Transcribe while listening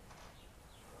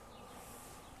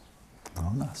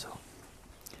not so.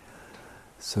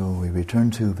 So we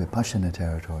return to Vipassana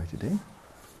territory today.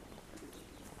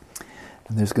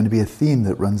 And there's going to be a theme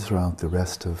that runs throughout the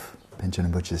rest of Panchen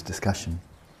Rinpoche's discussion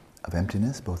of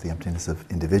emptiness, both the emptiness of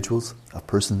individuals, of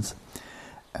persons,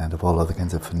 and of all other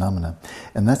kinds of phenomena.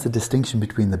 And that's the distinction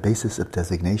between the basis of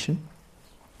designation,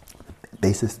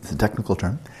 basis, it's a technical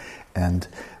term, and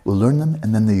we'll learn them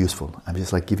and then they're useful. I'm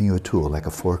just like giving you a tool, like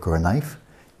a fork or a knife.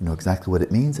 You know exactly what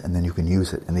it means and then you can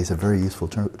use it. And these are very useful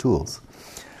tools.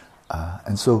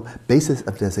 And so, basis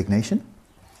of designation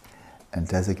and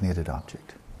designated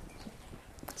object.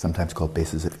 Sometimes called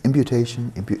basis of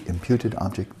imputation, imputed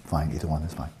object, fine, either one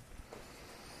is fine.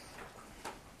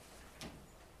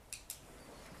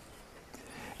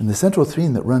 And the central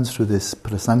theme that runs through this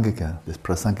prasangika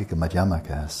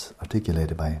madhyamaka, as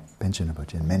articulated by Panchen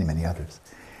Rinpoche and many, many others,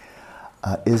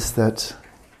 is that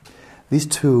these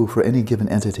two, for any given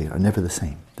entity, are never the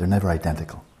same. They're never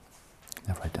identical.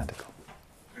 Never identical.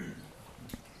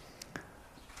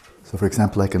 So, for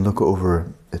example, I can look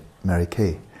over at Mary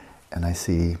Kay, and I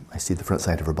see the front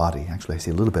side of her body. Actually, I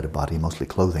see a little bit of body, mostly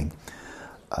clothing.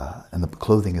 And the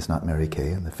clothing is not Mary Kay,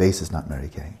 and the face is not Mary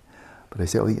Kay. But I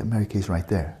say, oh, yeah, Mary Kay's right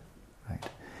there, right?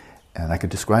 And I could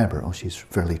describe her. Oh, she's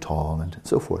fairly tall, and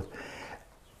so forth.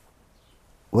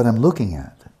 What I'm looking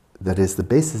at, that is the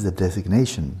basis of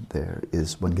designation there,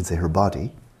 is, one can say, her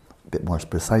body, a bit more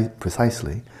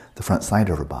precisely, the front side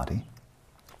of her body,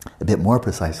 a bit more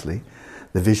precisely,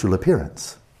 the visual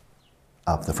appearance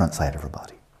of the front side of her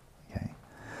body. Okay?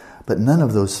 But none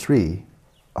of those three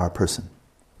are a person.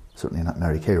 Certainly not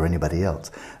Mary Kay or anybody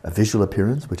else. A visual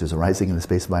appearance, which is arising in the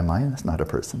space of my mind, that's not a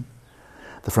person.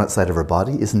 The front side of her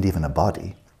body isn't even a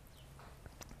body.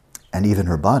 And even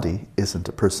her body isn't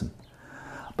a person.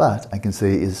 But I can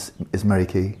say, is Mary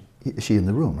Kay, is she in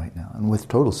the room right now? And with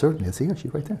total certainty, I say, yeah,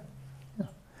 she's right there. Yeah.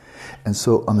 And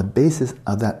so on the basis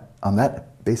of that, on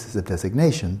that basis of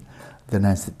designation, then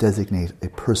I designate a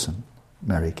person,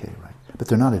 Mary Kay, right? But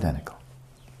they're not identical.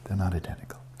 They're not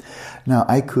identical. Now,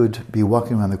 I could be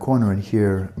walking around the corner and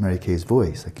hear Mary Kay's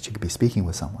voice. She could be speaking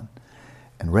with someone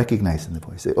and recognizing the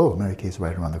voice. Say, oh, Mary Kay's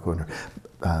right around the corner.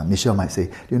 Michelle might say,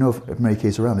 do you know if Mary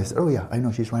Kay's around? I say, oh yeah, I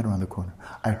know she's right around the corner.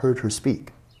 I heard her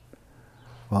speak.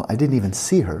 Well, I didn't even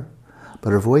see her,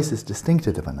 but her voice is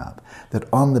distinctive enough that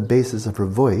on the basis of her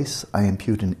voice, I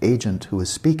impute an agent who is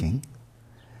speaking,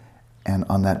 and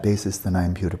on that basis, then I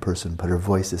impute a person, but her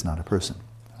voice is not a person.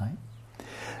 Right?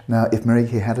 Now, if Mary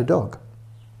Kay had a dog,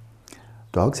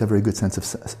 dogs have a very good sense of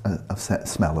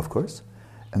smell, of course,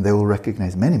 and they will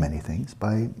recognize many, many things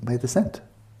by the scent.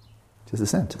 Just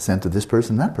a scent of this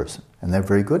person, that person, and they're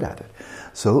very good at it.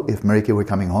 So if Mary Kay were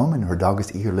coming home and her dog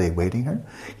is eagerly awaiting her,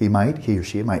 he or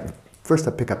she might first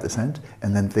pick up the scent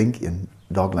and then think in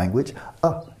dog language,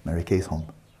 oh, Mary Kay's home.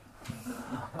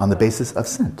 On the basis of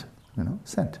scent,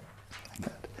 scent. Like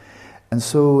that. And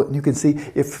so you can see,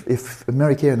 if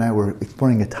Mary Kay and I were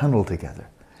exploring a tunnel together,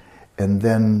 and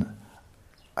then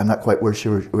I'm not quite where she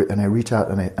was, and I reach out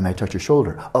and I touch her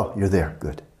shoulder. Oh, you're there,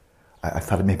 good. I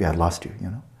thought maybe I'd lost you,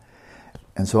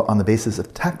 And so on the basis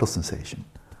of tactile sensation,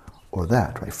 or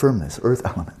that, right, firmness, earth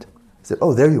element, I said,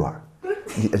 oh, there you are.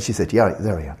 And she said, yeah,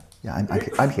 there I am. Yeah,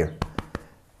 I'm here.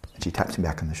 And she taps me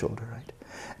back on the shoulder, right?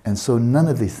 And so none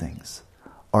of these things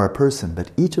are a person,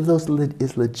 but each of those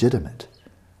is legitimate.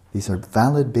 These are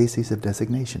valid bases of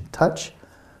designation. Touch,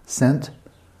 scent,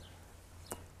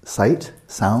 sight,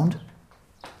 sound,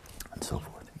 and so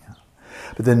forth. Yeah.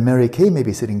 But then Mary Kay may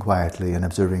be sitting quietly and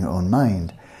observing her own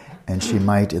mind, and she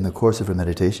might, in the course of her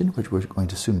meditation, which we're going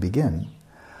to soon begin,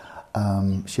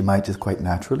 she might just quite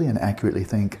naturally and accurately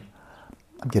think,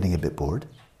 I'm getting a bit bored,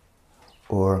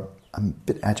 or I'm a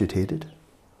bit agitated,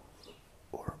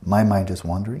 or my mind is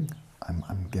wandering,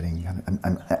 I'm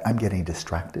getting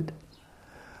distracted,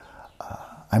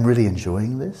 I'm really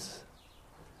enjoying this,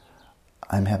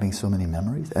 I'm having so many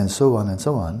memories, and so on and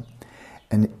so on.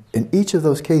 And in each of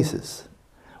those cases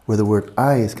where the word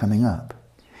I is coming up,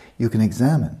 you can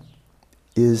examine,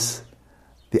 is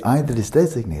the I that is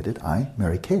designated, I,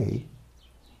 Mary Kay,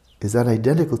 is that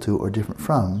identical to or different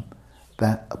from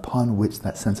that upon which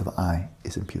that sense of I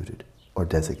is imputed or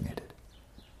designated?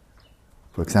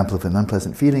 For example, if an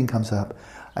unpleasant feeling comes up,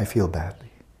 I feel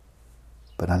badly,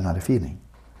 but I'm not a feeling.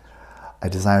 I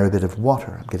desire a bit of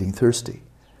water, I'm getting thirsty,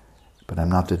 but I'm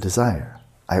not the desire.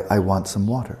 I want some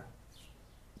water,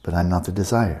 but I'm not the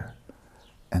desire,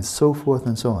 and so forth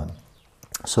and so on.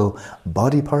 So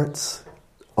body parts,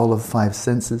 all of 5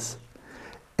 senses,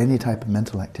 any type of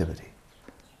mental activity.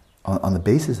 On the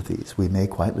basis of these, we may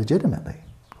quite legitimately,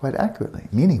 quite accurately,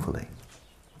 meaningfully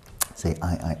say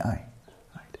I.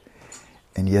 Right?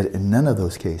 And yet in none of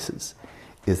those cases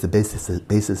is the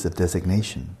basis of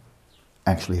designation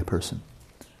actually a person?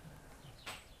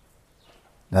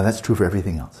 Now that's true for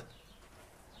everything else,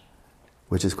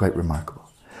 which is quite remarkable.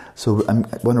 So I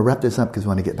want to wrap this up because I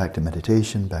want to get back to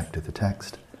meditation, back to the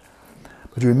text.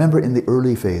 But you remember in the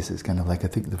early phases, kind of like I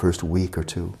think the first week or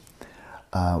two,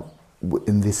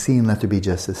 in the scene, let there be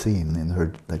just a scene, in the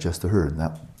herd, just the herd,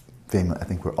 that famous, I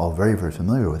think we're all very, very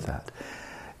familiar with that.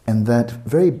 And that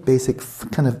very basic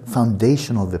kind of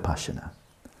foundational vipassana,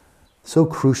 so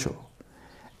crucial,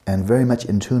 and very much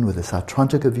in tune with the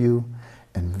Sautrantika view,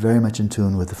 and very much in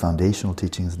tune with the foundational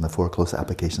teachings and the four close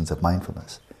applications of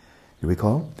mindfulness. You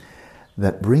recall?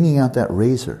 That bringing out that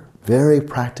razor, very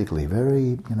practically,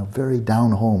 very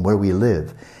down home where we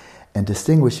live, and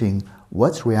distinguishing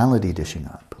what's reality dishing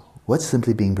up, what's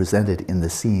simply being presented in the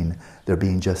scene, there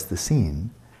being just the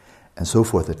scene, and so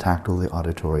forth, the tactile, the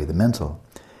auditory, the mental,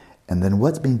 and then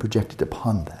what's being projected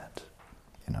upon that,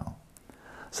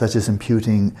 such as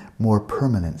imputing more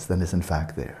permanence than is in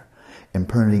fact there,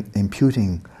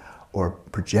 imputing or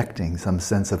projecting some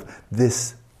sense of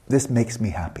this makes me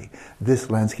happy, this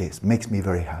landscape makes me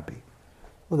very happy.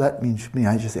 Well, that means for me,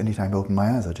 anytime I open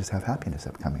my eyes, I just have happiness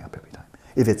coming up every time,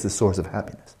 if it's the source of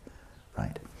happiness,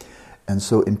 right? And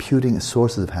so imputing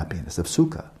sources of happiness, of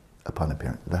sukha, upon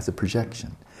appearance, that's a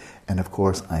projection. And of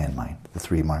course, I and mind, the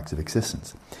three marks of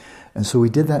existence. And so we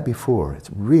did that before. It's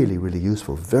really, really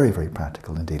useful, very, very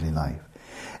practical in daily life.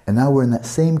 And now we're in that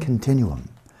same continuum.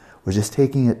 We're just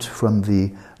taking it from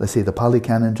the, let's say, the Pali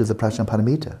Canon to the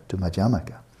Prajnaparamita, to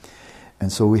Madhyamaka.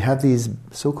 And so we have these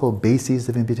so-called bases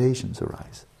of imputations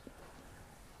arise.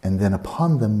 And then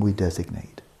upon them we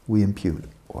designate, we impute,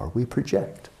 or we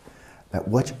project that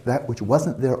which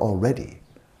wasn't there already,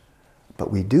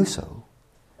 but we do so.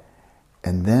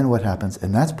 And then what happens,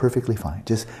 and that's perfectly fine,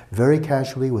 just very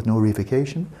casually with no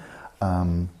reification.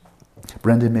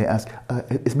 Brendan may ask,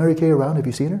 is Mary Kay around? Have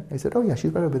you seen her? I said, oh yeah,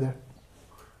 she's right over there.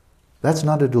 That's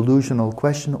not a delusional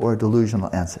question or a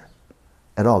delusional answer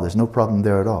at all. There's no problem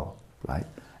there at all, right?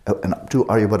 And two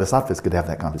Arya Bodhisattvas could have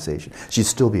that conversation. She'd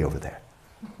still be over there,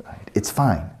 right? It's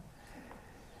fine,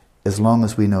 as long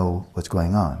as we know what's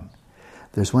going on.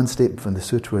 There's one statement from the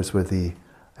sutras where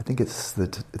I think it's the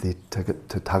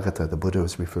Tathagata, the Buddha,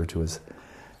 was referred to as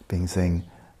being saying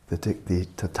the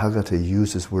Tathagata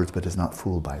uses words but is not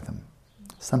fooled by them.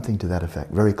 Something to that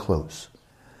effect, very close.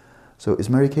 So is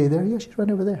Mary Kay there? Yeah, she's right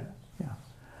over there. Yeah.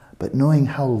 But knowing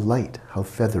how light, how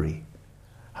feathery,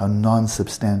 how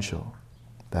non-substantial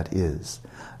that is,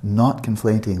 not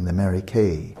conflating the Mary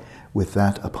Kay with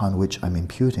that upon which I'm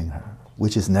imputing her,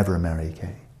 which is never Mary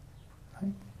Kay.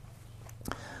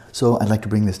 So I'd like to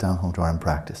bring this down home to our own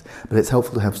practice. But it's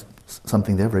helpful to have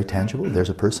something there, very tangible. There's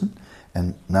a person,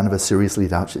 and none of us seriously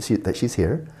doubt that she's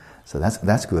here. So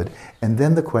that's good. And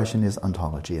then the question is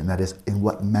ontology, and that is, in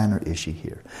what manner is she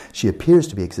here? She appears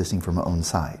to be existing from her own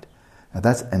side. Now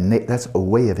that's a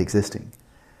way of existing.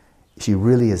 She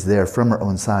really is there from her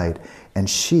own side, and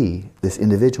she, this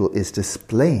individual, is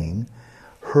displaying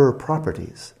her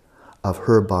properties of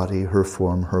her body, her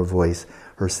form, her voice,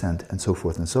 her scent, and so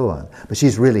forth and so on. But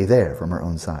she's really there from her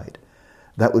own side.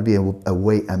 That would be a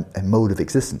mode of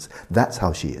existence. That's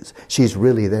how she is. She's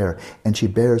really there, and she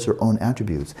bears her own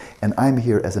attributes. And I'm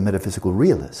here as a metaphysical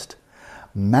realist,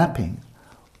 mapping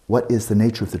what is the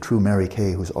nature of the true Mary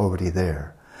Kay who's already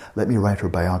there. Let me write her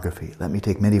biography. Let me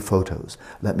take many photos.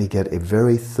 Let me get a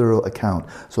very thorough account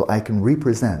so I can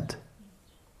represent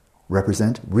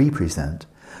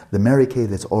the Mary Kay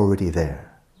that's already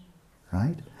there.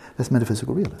 Right? That's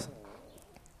metaphysical realism.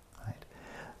 Right?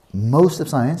 Most of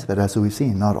science, but as we've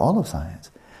seen, not all of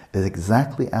science, is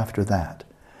exactly after that.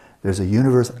 There's a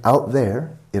universe out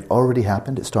there. It already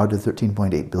happened. It started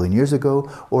 13.8 billion years ago,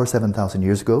 or 7,000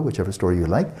 years ago, whichever story you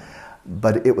like.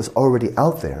 But it was already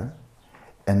out there.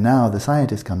 And now the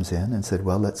scientist comes in and said,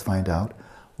 well, let's find out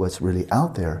what's really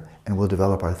out there, and we'll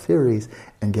develop our theories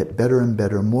and get better and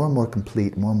better, more and more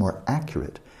complete, more and more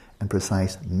accurate and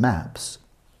precise maps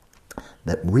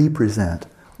that represent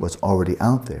what's already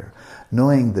out there,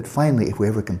 knowing that finally, if we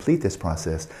ever complete this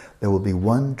process, there will be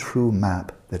one true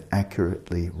map that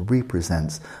accurately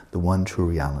represents the one true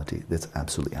reality that's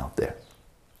absolutely out there,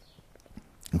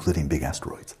 including big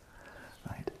asteroids.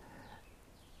 Right?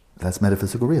 That's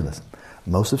metaphysical realism.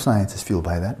 Most of science is fueled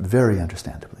by that, very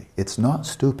understandably. It's not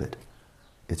stupid.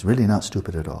 It's really not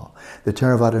stupid at all. The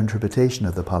Theravada interpretation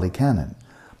of the Pali Canon,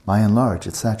 by and large,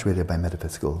 it's saturated by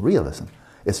metaphysical realism.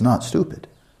 It's not stupid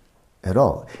at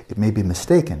all. It may be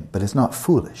mistaken, but it's not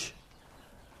foolish.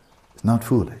 It's not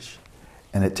foolish.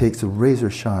 And it takes a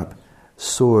razor-sharp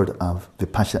sword of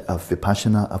vipassana,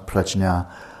 of prajna,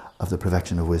 of the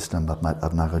perfection of wisdom, of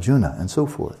Nagarjuna, and so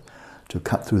forth, to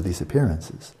cut through these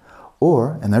appearances.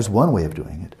 Or, and there's one way of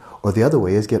doing it, or the other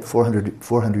way is get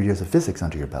 400 years of physics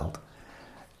under your belt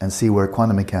and see where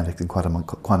quantum mechanics and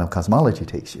quantum cosmology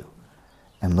takes you.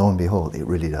 And lo and behold, it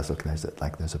really does look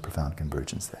like there's a profound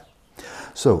convergence there.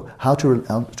 So, how to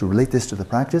relate this to the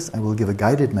practice? I will give a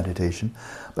guided meditation,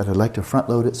 but I'd like to front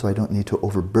load it so I don't need to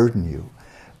overburden you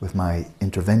with my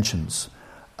interventions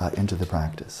into the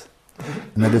practice.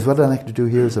 And that is what I like to do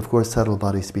here is, of course, settle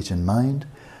body, speech, and mind,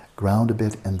 ground a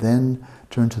bit, and then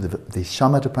turn to the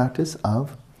shamatha practice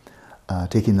of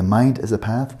taking the mind as a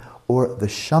path, or the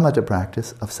shamatha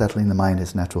practice of settling the mind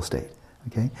as natural state.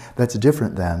 Okay? That's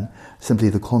different than simply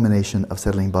the culmination of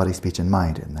settling body, speech, and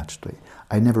mind in natural state.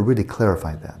 I never really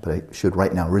clarified that, but I should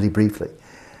right now, really briefly.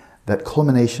 That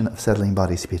culmination of settling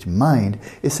body, speech, and mind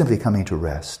is simply coming to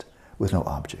rest with no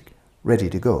object, ready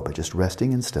to go, but just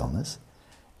resting in stillness,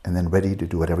 and then ready to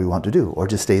do whatever you want to do, or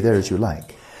just stay there as you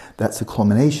like. That's the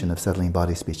culmination of settling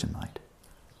body, speech, and mind.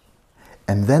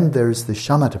 And then there's the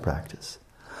shamatha practice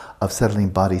of settling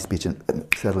body, speech, and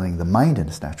settling the mind in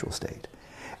its natural state.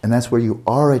 And that's where you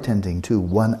are attending to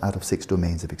 1 out of 6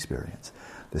 domains of experience,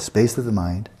 the space of the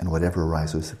mind and whatever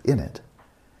arises in it.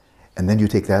 And then you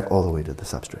take that all the way to the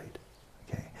substrate.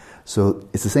 Okay? So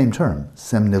it's the same term,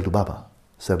 sem-nilubhava,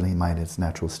 settling mind in its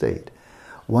natural state.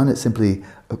 One is simply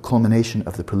a culmination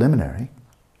of the preliminary,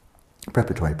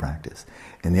 preparatory practice.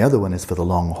 And the other one is for the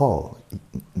long haul,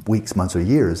 weeks, months, or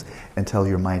years, until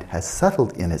your mind has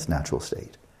settled in its natural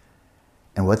state.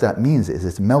 And what that means is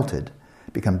it's melted,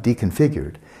 become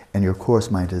deconfigured, and your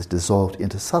coarse mind is dissolved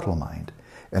into subtle mind.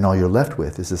 And all you're left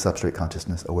with is the substrate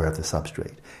consciousness aware of the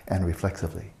substrate, and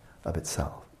reflexively of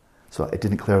itself. So I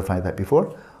didn't clarify that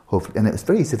before, hopefully, and it's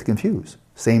very easy to confuse.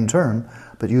 Same term,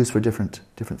 but used for different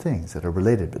things that are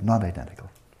related but not identical.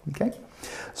 Okay?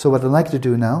 So what I'd like to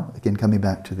do now, again coming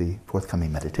back to the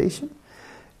forthcoming meditation,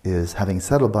 is having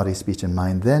settled body, speech, and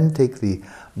mind, then take the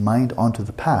mind onto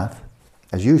the path,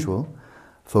 as usual,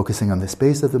 focusing on the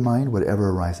space of the mind, whatever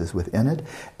arises within it,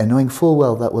 and knowing full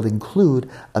well that will include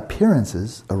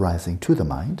appearances arising to the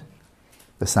mind.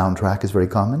 The soundtrack is very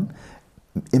common.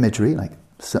 Imagery, like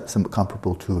some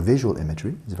comparable to visual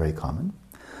imagery, is very common.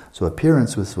 So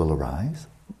appearances will arise,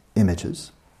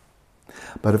 images.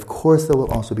 But of course there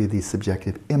will also be these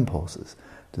subjective impulses,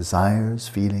 desires,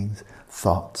 feelings,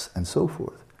 thoughts, and so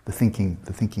forth. The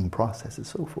thinking process and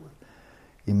so forth.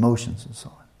 Emotions and so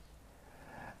on.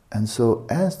 And so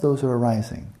as those are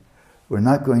arising, we're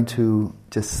not going to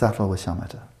just settle with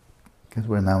shamatha, because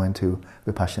we're now into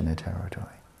vipassana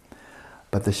territory.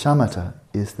 But the shamatha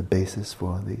is the basis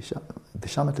for the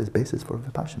shamatha is basis for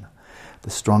vipassana. The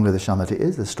stronger the shamatha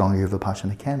is, the stronger your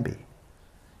vipassana can be.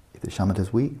 If the shamatha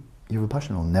is weak, your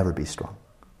vipassana will never be strong.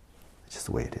 It's just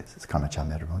the way it is. It's karma cha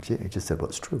metamorphosis. It just said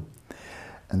what's true.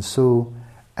 And so,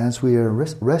 as we are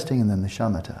resting in the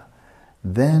shamatha,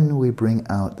 then we bring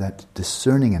out that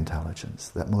discerning intelligence,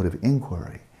 that mode of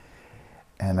inquiry.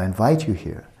 And I invite you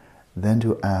here then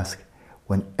to ask,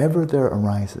 whenever there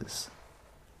arises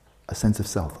a sense of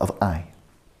self, of I,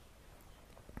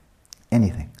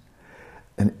 anything,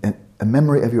 a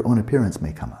memory of your own appearance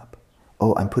may come up.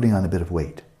 Oh, I'm putting on a bit of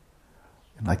weight.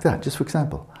 Like that, just for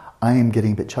example, I am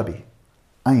getting a bit chubby.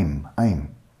 I'm.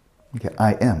 Okay,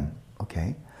 I am.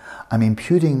 Okay. I'm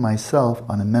imputing myself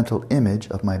on a mental image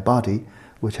of my body,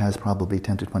 which has probably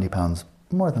 10 to 20 pounds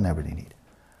more than I really need.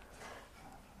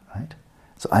 Right?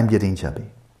 So I'm getting chubby,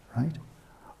 right?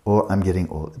 Or I'm getting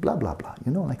old, blah, blah, blah,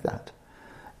 like that.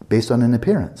 Based on an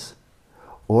appearance.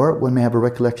 Or one may have a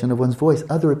recollection of one's voice,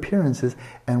 other appearances,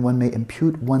 and one may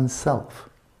impute oneself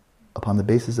upon the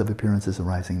basis of appearances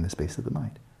arising in the space of the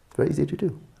mind. It's very easy to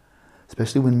do.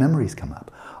 Especially when memories come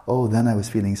up. Oh, then I was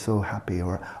feeling so happy,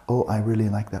 or oh, I really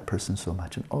like that person so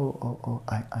much, and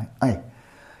I.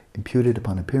 Imputed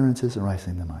upon appearances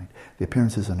arising in the mind. The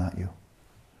appearances are not you.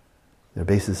 They're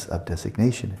basis of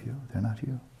designation of you. They're not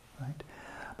you, right?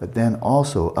 But then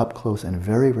also, up close and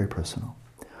very, very personal,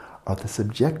 are the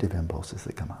subjective impulses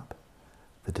that come up.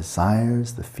 The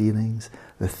desires, the feelings,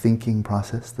 the thinking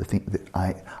process,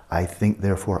 I think,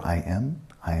 therefore I am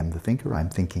the thinker, I'm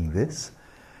thinking this,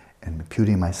 and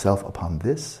imputing myself upon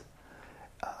this,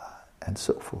 and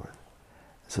so forth.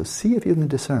 So see if you can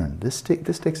discern. This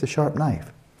takes a sharp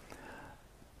knife.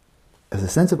 As a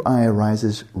sense of I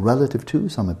arises relative to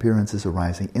some appearances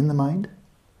arising in the mind,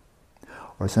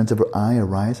 or a sense of I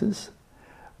arises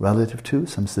relative to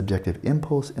some subjective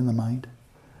impulse in the mind,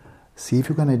 see if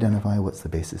you can identify what's the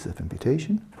basis of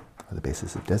imputation, or the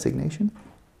basis of designation,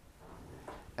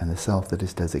 and the self that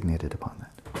is designated upon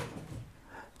that.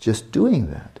 Just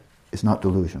doing that is not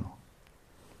delusional,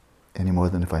 any more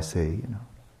than if I say,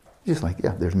 Just like,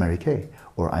 yeah, there's Mary Kay,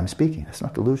 or I'm speaking. It's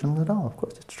not delusional at all, of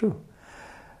course, it's true.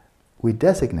 We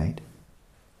designate,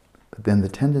 but then the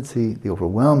tendency, the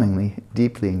overwhelmingly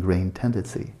deeply ingrained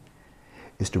tendency,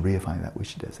 is to reify that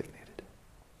which designated.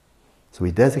 So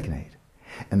we designate,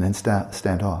 and then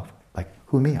stand off. Like,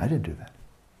 who, me? I didn't do that.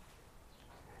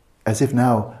 As if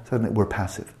now, suddenly, we're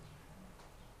passive.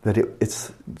 That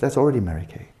that's already Mary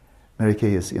Kay. Mary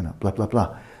Kay is, blah, blah,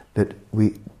 blah. That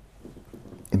we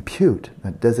impute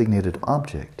that designated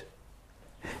object,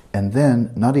 and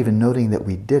then, not even noting that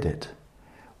we did it,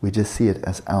 we just see it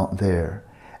as out there,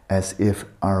 as if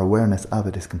our awareness of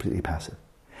it is completely passive.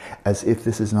 As if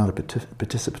this is not a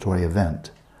participatory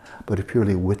event, but a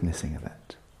purely witnessing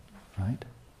event. Right?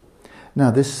 Now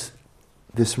this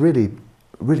really,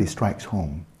 really strikes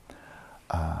home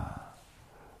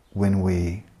when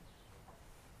we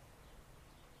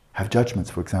have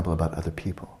judgments, for example, about other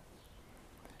people.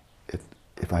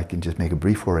 If I can just make a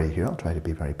brief foray here, I'll try to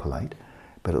be very polite,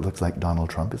 but it looks like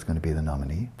Donald Trump is going to be the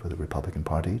nominee for the Republican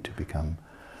Party to become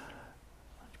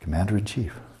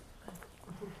Commander-in-Chief.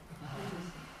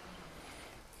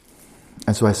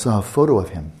 And so I saw a photo of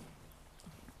him,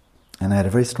 and I had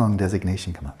a very strong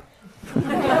designation come up.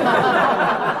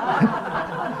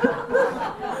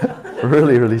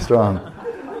 Really, really strong.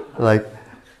 Like,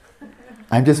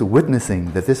 I'm just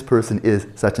witnessing that this person is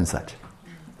such and such,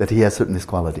 that he has certain this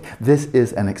quality. This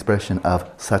is an expression of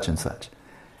such and such.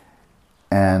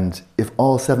 And if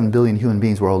all 7 billion human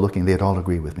beings were all looking, they'd all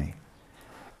agree with me.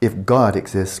 If God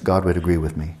exists, God would agree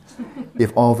with me.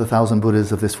 If all the 1,000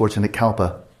 Buddhas of this fortunate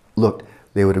kalpa looked,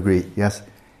 they would agree, yes,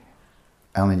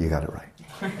 Alan, you got it right.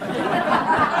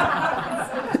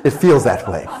 It feels that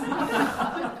way.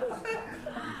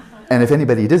 And if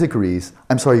anybody disagrees,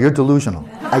 I'm sorry, you're delusional.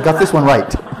 I got this one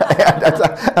right.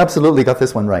 I absolutely got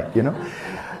this one right,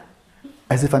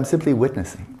 As if I'm simply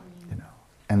witnessing,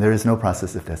 And there is no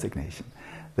process of designation.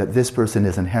 That this person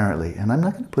is inherently, and I'm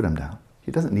not going to put him down.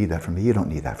 He doesn't need that from me, you don't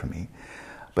need that from me.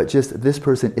 But just this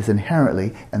person is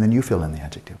inherently, and then you fill in the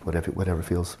adjective, whatever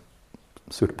feels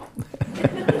suitable.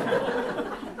 Yeah.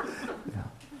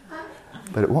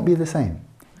 But it won't be the same.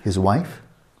 His wife,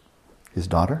 his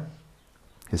daughter,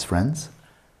 his friends,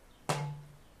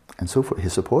 and so forth,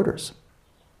 his supporters.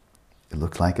 It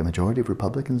looks like a majority of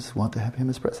Republicans want to have him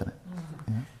as president.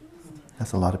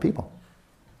 That's a lot of people.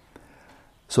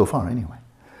 So far, anyway.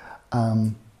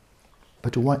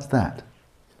 But to watch that,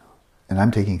 and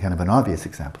I'm taking kind of an obvious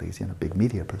example, he's a big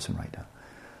media person right now.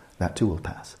 That too will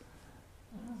pass.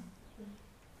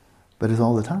 But it's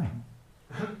all the time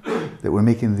that we're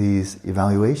making these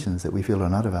evaluations that we feel are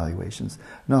not evaluations.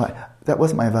 No, that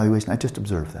wasn't my evaluation, I just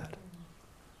observed that.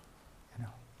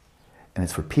 And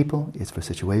it's for people, it's for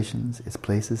situations, it's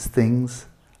places, things,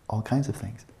 all kinds of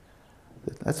things.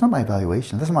 That's not my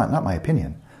evaluation, that's not my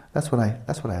opinion. That's what I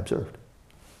observed.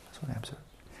 That's what I observed.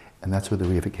 And that's where the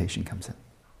reification comes in.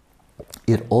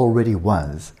 It already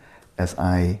was as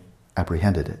I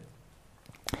apprehended it.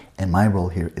 And my role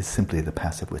here is simply the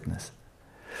passive witness.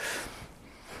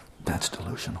 That's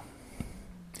delusional.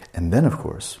 And then, of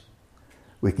course,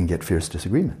 we can get fierce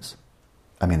disagreements.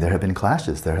 I mean, there have been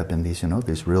clashes. There have been these,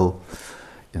 these real,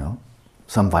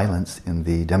 some violence in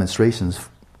the demonstrations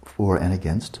for and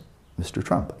against Mr.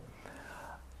 Trump.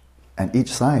 And each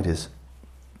side is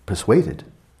persuaded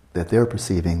that they're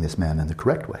perceiving this man in the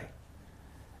correct way,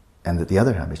 and that the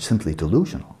other hand is simply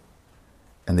delusional,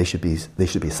 and they should be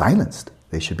silenced.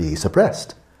 They should be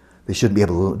suppressed. They shouldn't be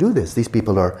able to do this. These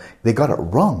people they got it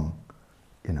wrong,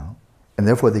 and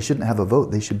therefore they shouldn't have a vote.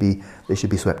 They should be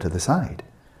swept to the side.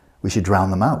 We should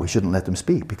drown them out. We shouldn't let them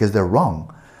speak because they're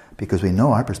wrong, because we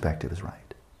know our perspective is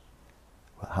right.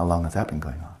 Well, how long has that been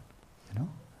going on?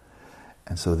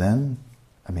 And so then,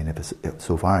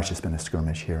 so far it's just been a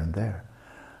skirmish here and there.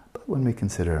 But when we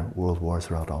consider world wars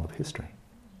throughout all of history,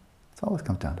 it's always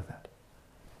comes down to that.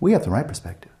 We have the right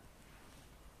perspective.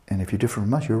 And if you differ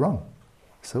from us, you're wrong.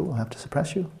 So we'll have to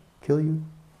suppress you, kill you,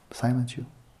 silence you,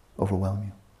 overwhelm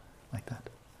you, like that.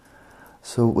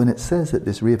 So when it says that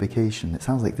this reification, it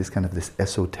sounds like this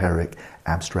esoteric,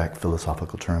 abstract,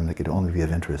 philosophical term that could only be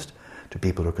of interest to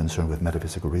people who are concerned with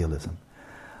metaphysical realism.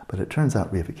 But it turns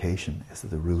out reification is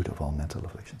the root of all mental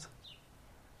afflictions.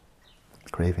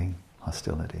 Craving,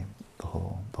 hostility, the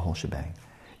whole shebang.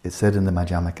 It's said in the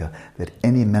Madhyamaka that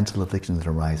any mental affliction that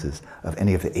arises of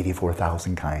any of the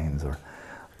 84,000 kinds, or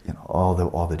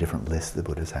all the different lists the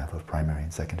Buddhas have of primary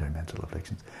and secondary mental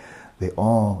afflictions, they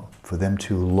all, for them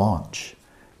to launch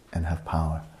and have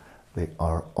power, they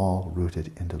are all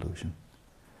rooted in delusion.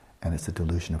 And it's the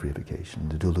delusion of reification,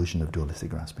 the delusion of dualistic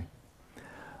grasping.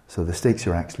 So the stakes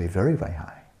are actually very, very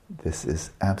high. This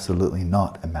is absolutely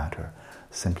not a matter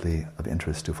simply of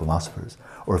interest to philosophers.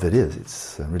 Or if it is,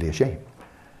 it's really a shame,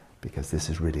 because this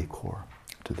is really core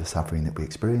to the suffering that we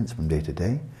experience from day to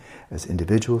day as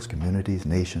individuals, communities,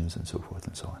 nations, and so forth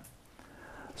and so on.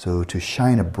 So to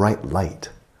shine a bright light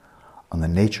on the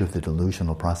nature of the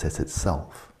delusional process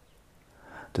itself,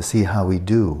 to see how we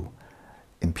do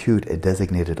impute a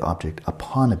designated object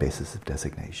upon a basis of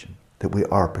designation, that we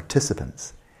are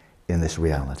participants in this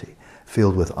reality,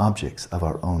 filled with objects of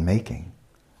our own making,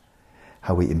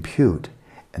 how we impute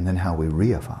and then how we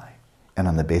reify, and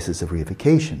on the basis of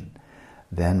reification,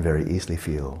 then very easily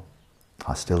feel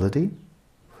hostility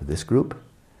for this group,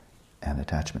 and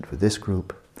attachment for this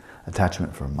group,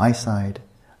 attachment for my side,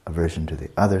 aversion to the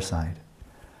other side.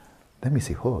 Then we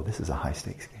see, oh, this is a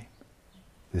high-stakes game.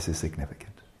 This is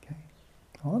significant. Okay?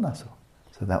 Oh, not so.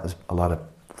 So that was a lot of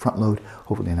front load.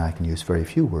 Hopefully now I can use very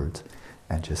few words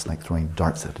and just like throwing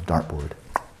darts at a dartboard.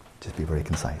 Just be very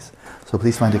concise. So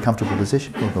please find a comfortable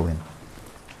position. We'll go in.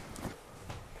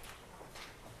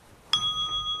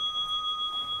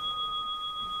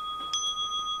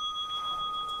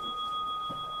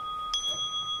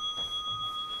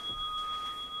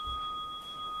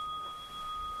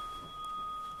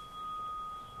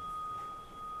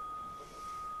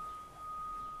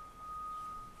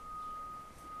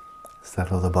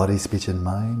 Settle the body, speech, and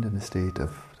mind in a state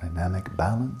of dynamic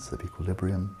balance, of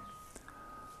equilibrium,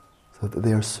 so that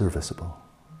they are serviceable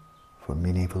for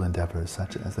meaningful endeavors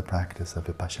such as the practice of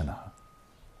vipassana.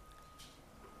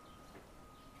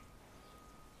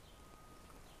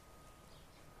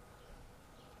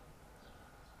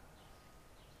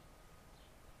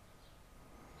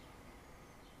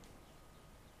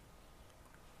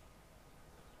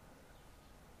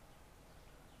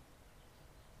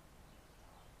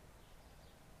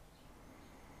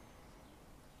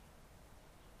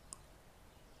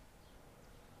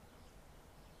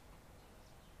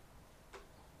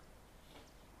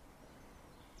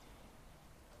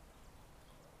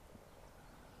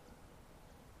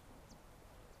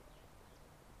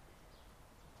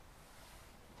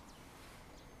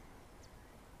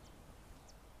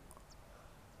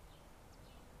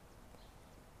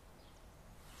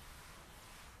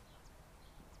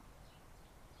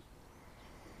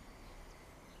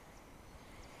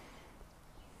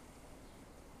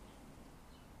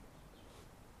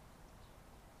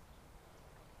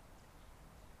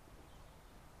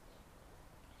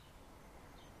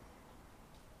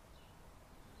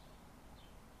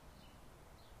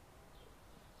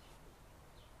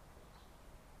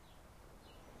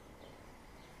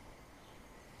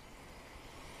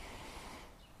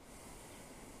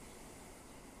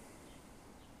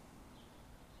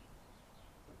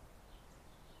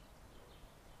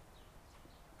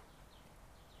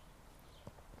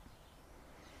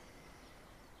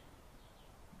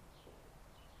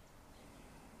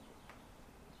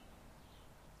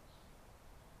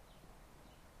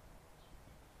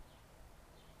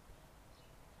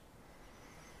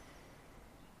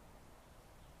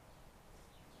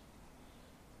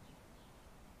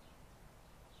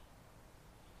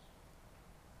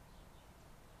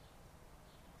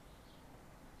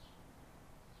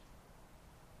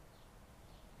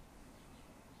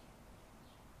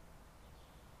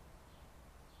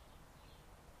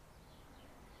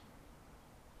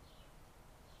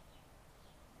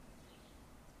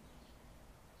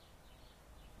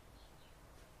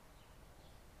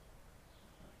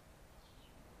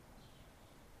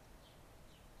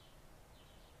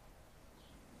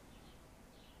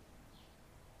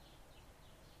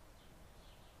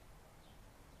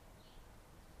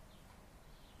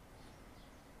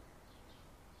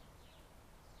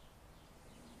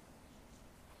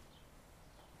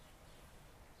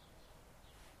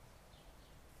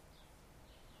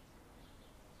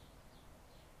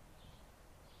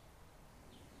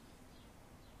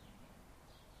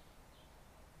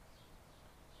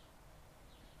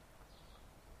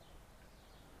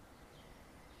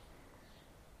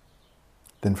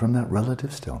 Then from that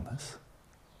relative stillness,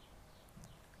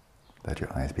 let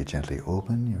your eyes be gently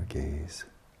open, your gaze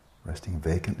resting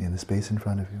vacantly in the space in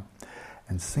front of you,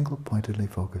 and single-pointedly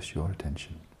focus your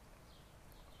attention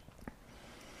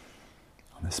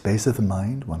on the space of the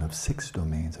mind, one of 6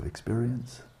 domains of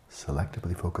experience.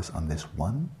 Selectively focus on this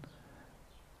one,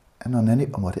 and on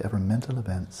whatever mental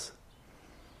events,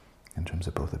 in terms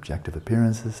of both objective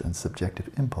appearances and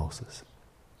subjective impulses,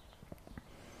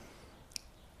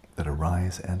 that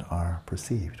arise and are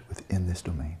perceived within this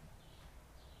domain.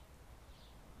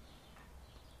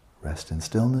 Rest in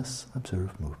stillness,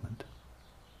 observe movement.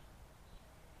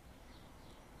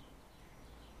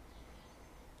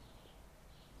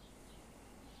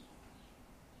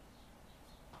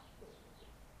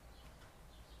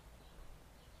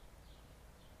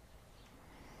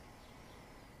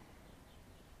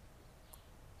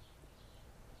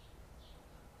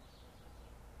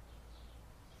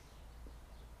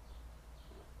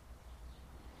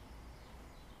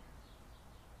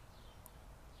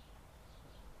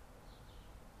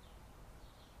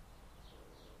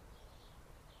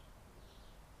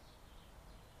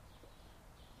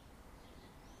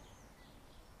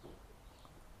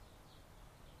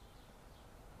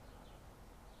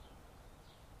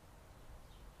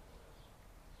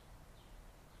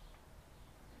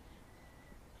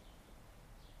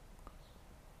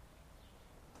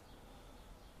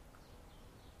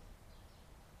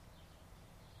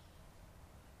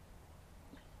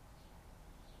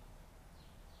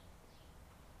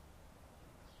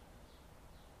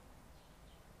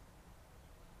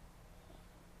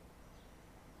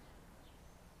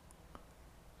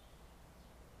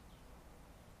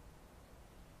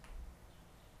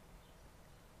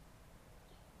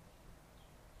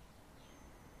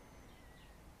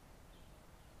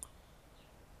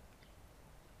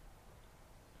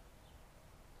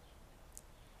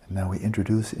 Now we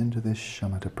introduce into this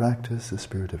shamatha practice the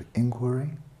spirit of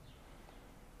inquiry,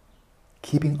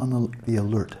 keeping on the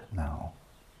alert now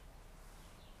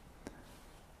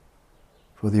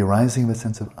for the arising of a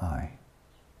sense of I,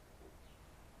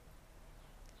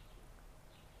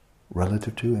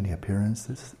 relative to any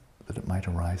appearances that it might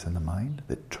arise in the mind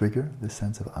that trigger this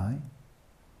sense of I.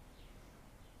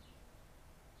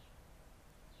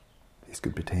 These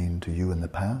could pertain to you in the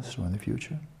past or in the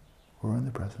future or in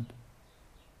the present.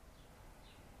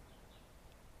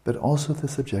 But also the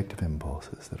subjective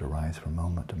impulses that arise from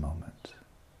moment to moment.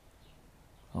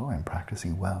 Oh, I'm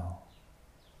practicing well.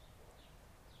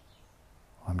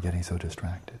 Oh, I'm getting so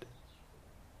distracted.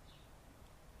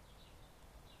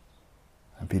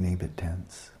 I'm feeling a bit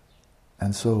tense.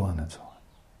 And so on and so on.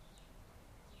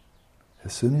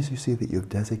 As soon as you see that you've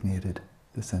designated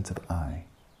the sense of I,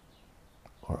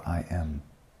 or I am,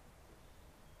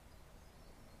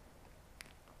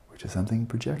 which is something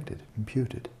projected,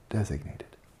 imputed, designated,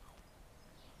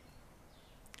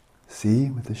 see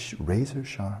with the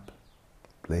razor-sharp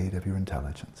blade of your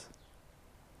intelligence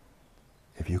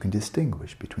if you can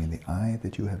distinguish between the I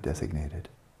that you have designated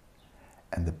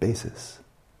and the basis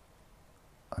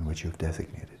on which you have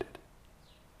designated it,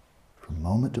 from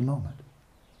moment to moment.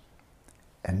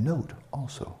 And note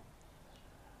also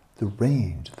the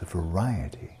range, the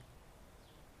variety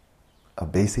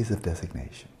of bases of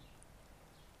designation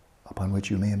upon which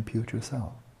you may impute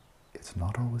yourself. It's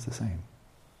not always the same.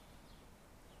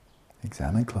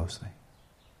 Examine closely.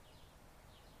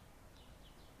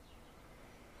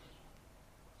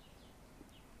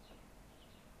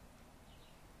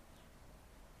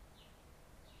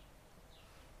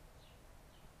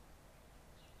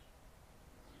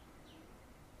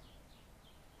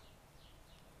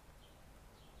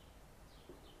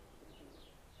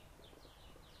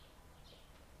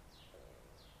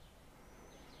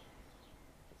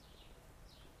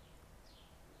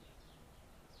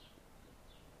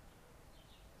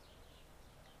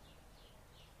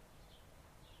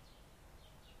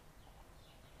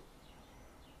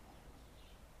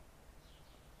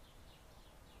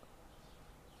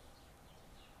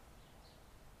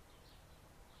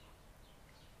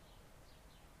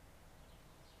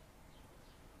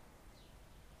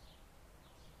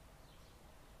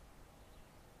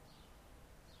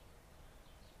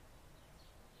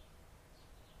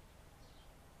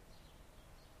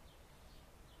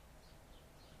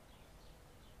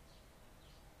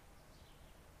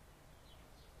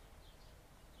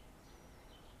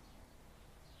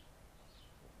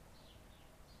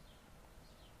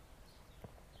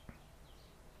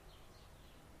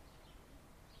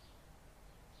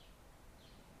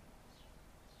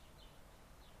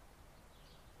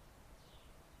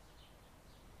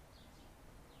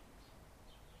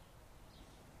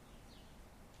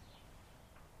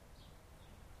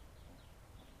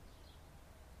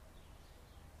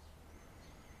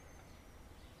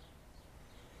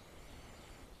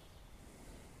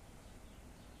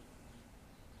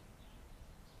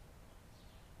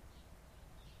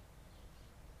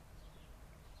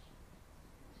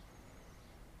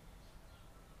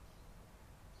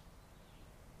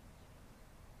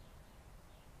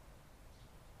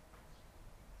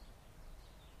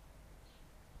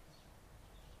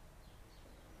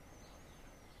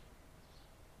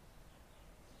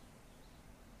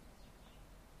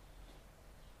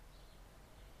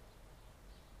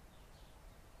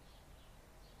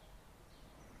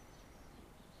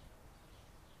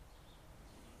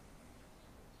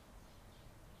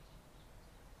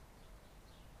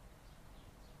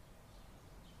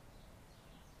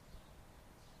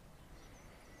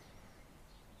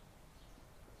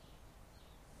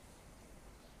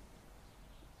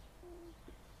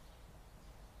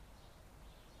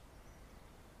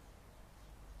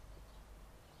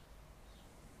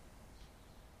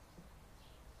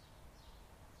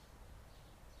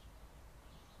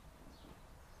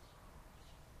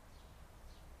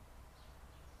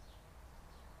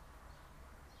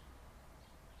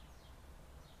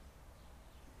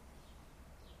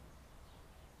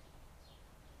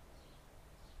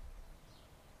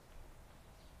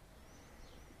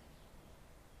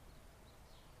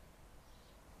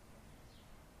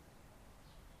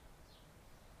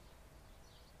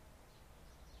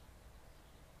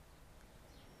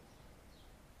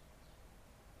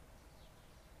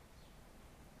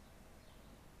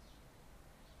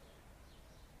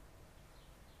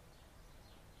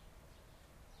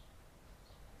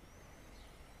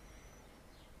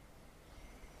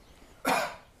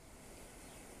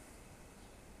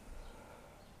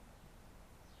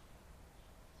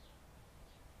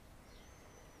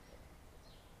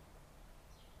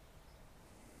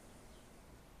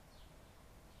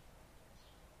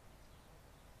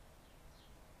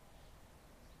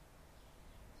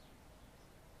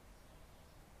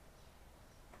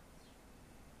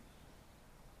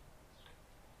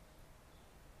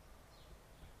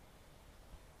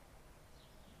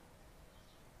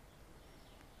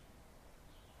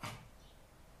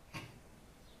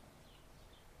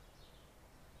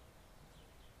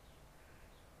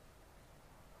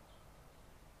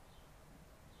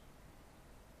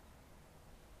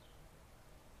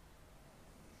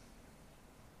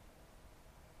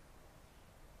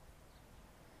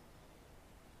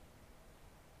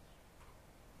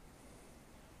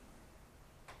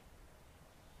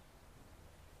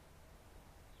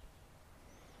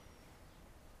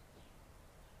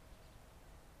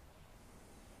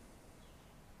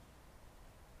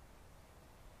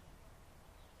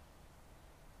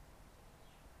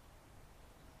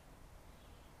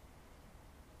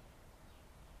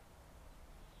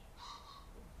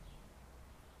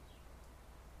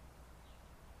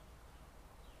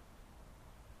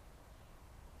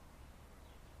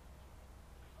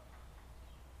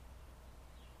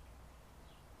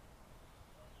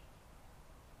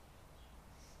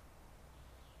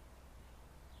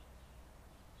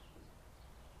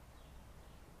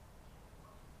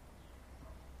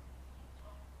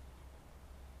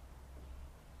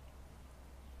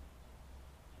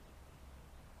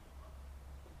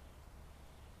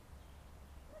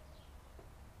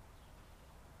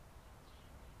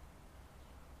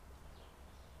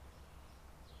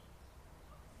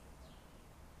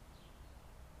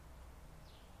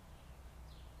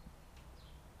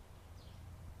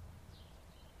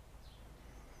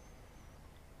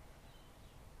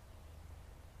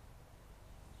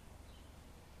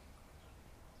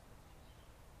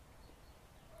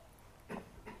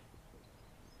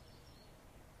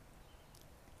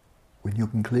 when you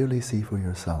can clearly see for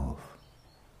yourself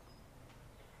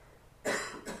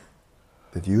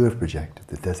that you have projected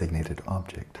the designated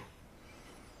object,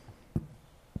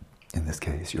 in this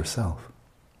case yourself,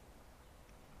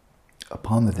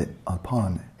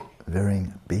 upon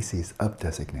varying bases of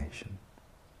designation.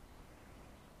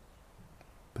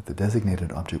 But the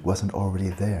designated object wasn't already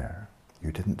there.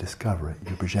 You didn't discover it,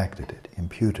 you projected it,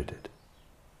 imputed it.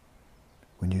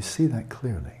 When you see that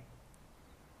clearly,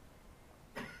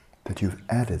 that you've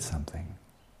added something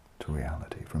to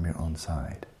reality from your own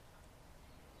side,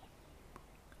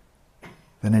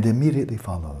 then it immediately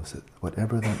follows that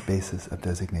whatever that basis of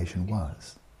designation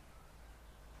was,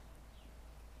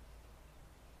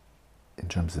 in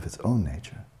terms of its own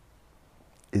nature,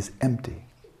 is empty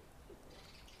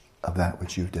of that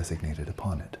which you've designated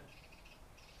upon it.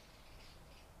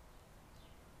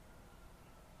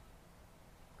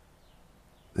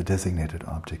 The designated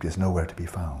object is nowhere to be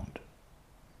found,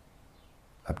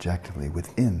 objectively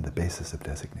within the basis of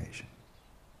designation,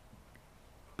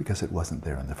 because it wasn't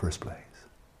there in the first place.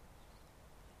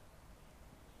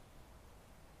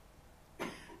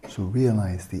 So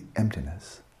realize the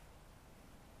emptiness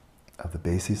of the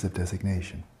basis of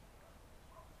designation,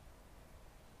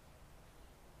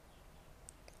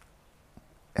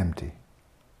 empty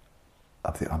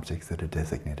of the objects that are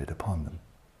designated upon them.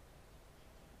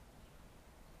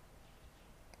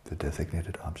 The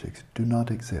designated objects do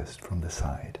not exist from the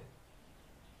side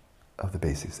of the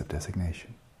basis of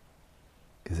designation.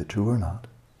 Is it true or not?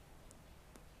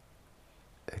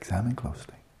 Examine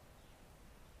closely.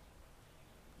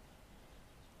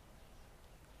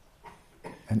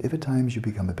 And if at times you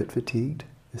become a bit fatigued,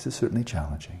 this is certainly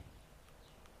challenging,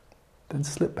 then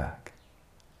slip back.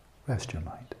 Rest your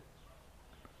mind.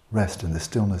 Rest in the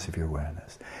stillness of your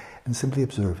awareness and simply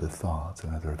observe the thoughts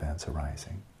and other events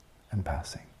arising and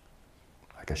passing,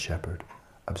 like a shepherd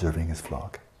observing his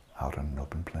flock out on an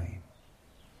open plain.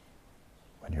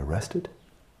 When you're rested,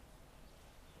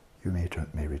 you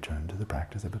may return to the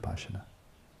practice of Vipassana.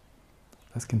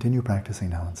 Let's continue practicing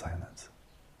now in silence.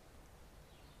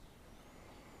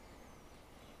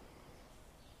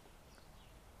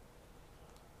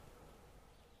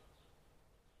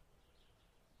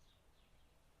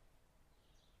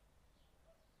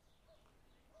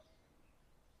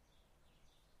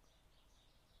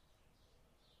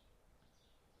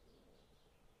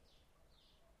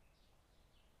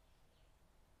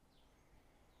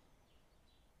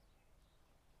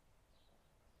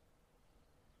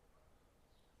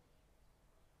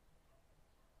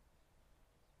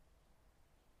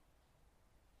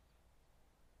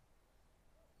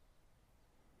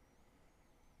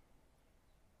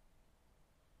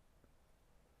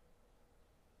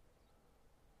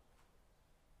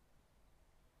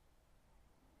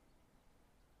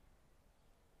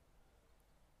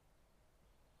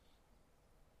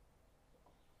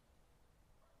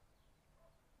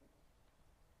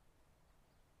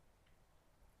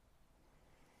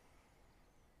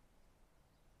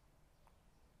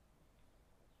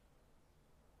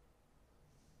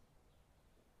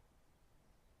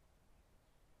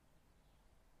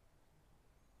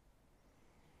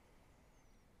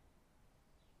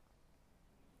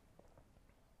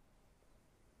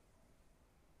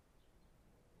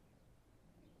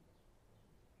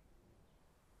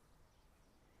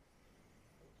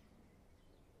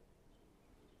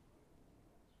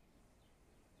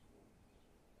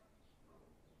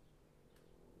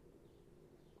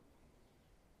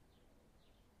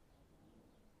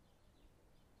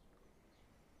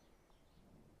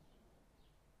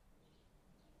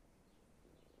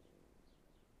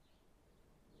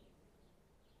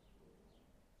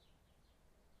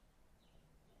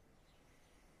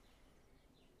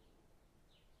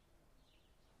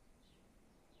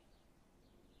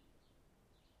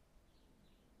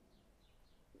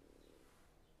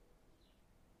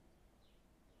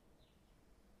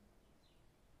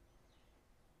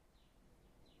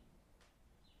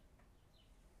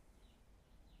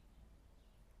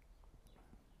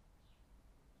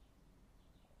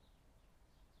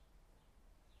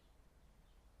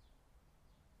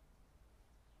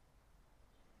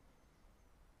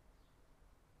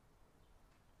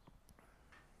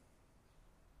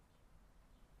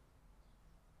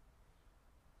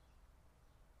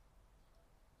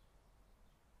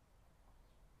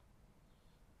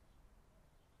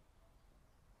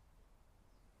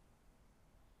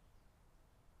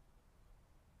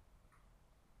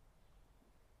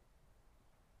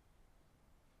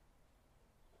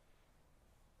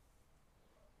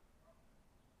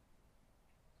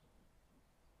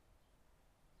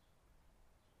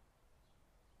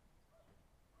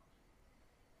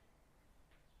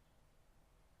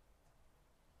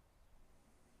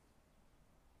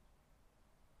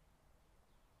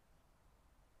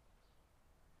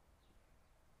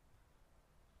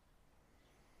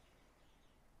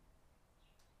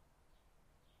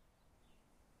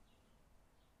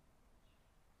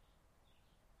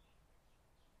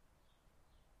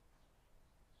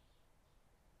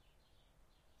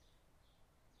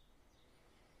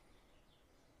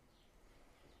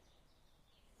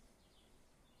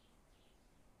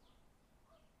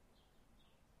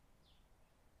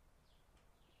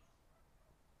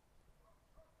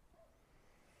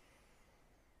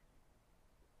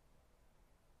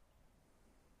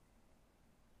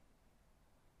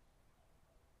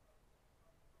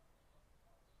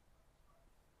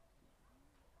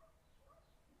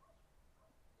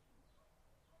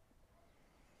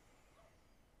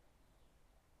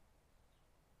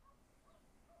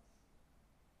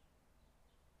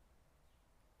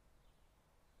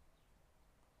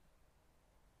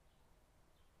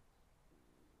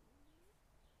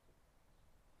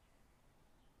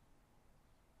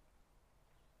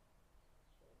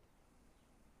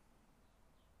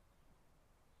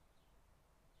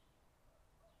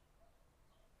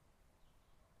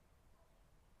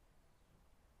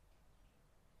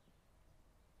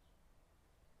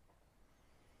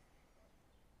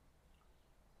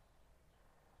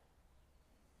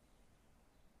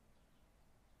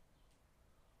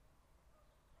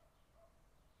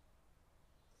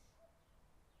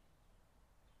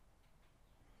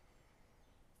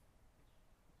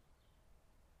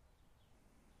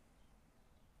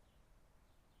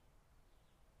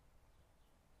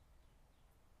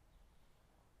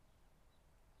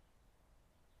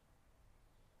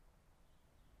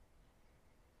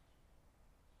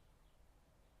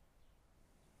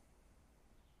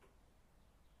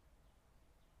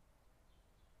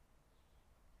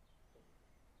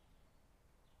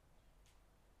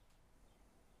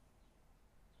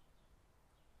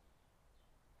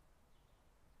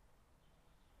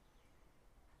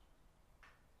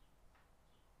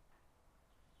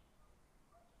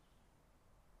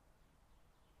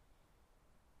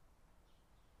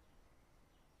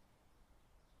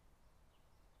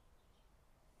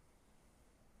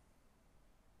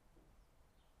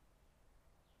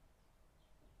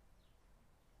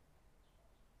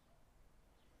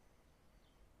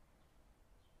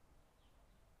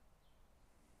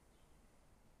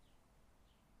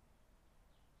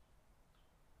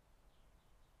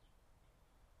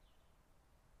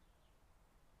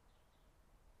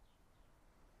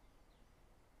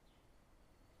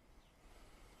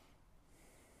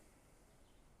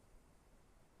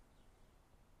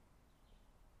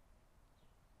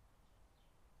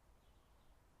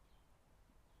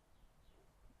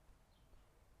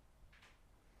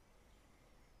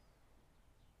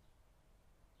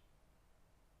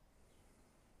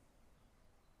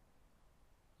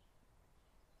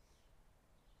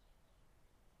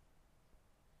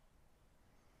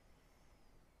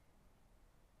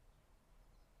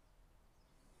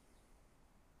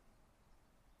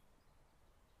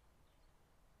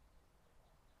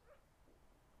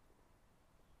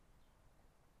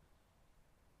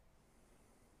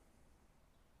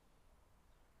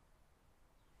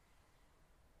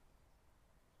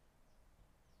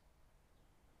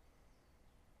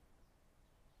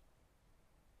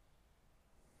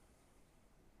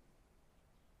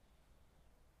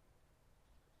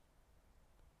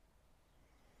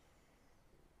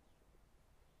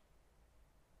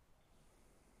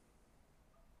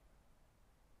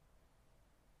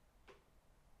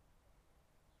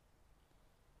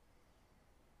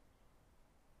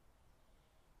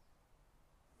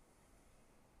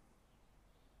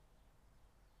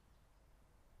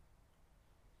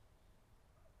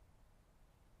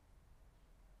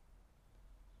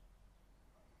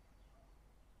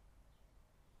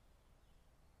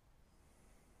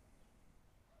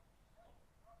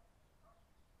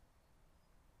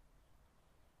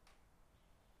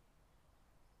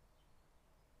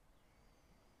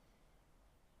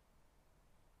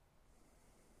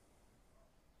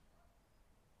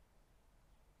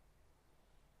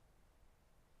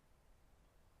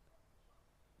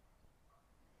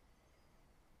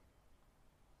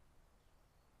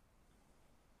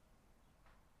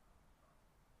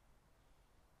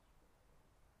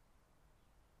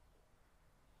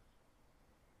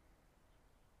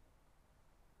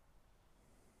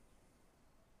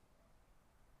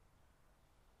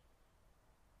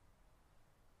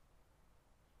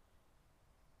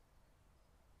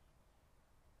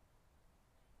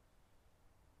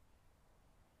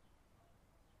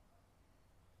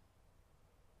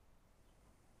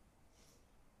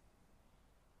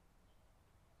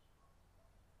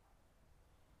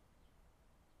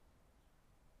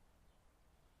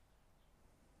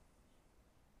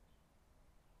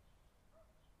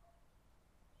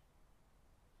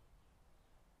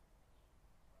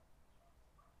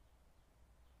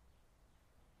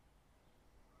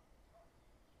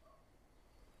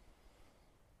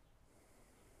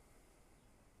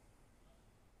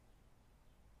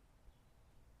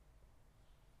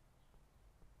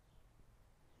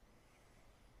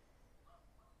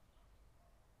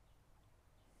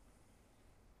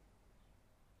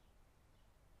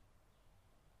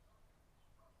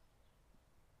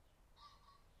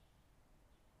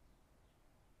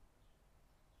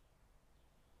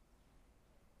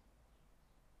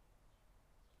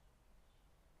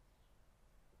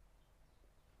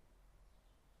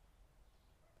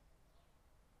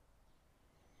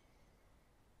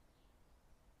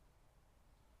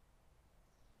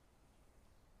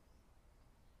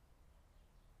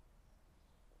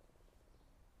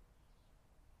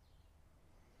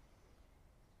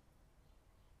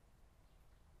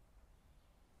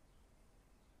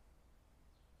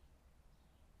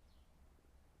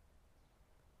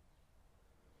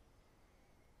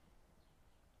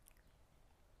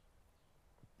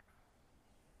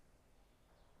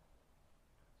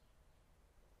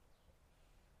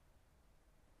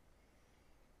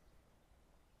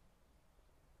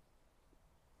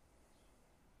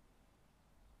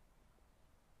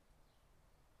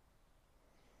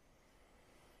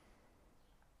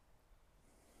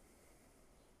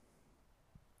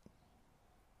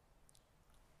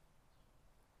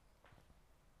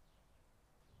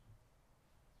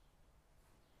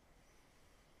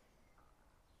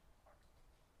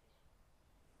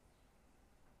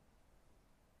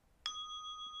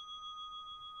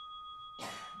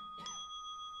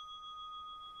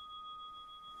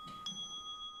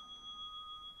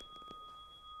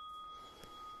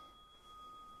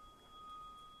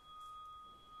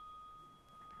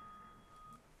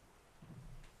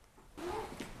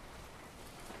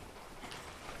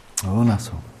 Oh,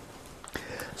 naso.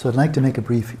 So I'd like to make a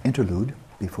brief interlude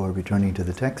before returning to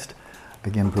the text,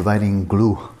 again providing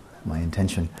glue, my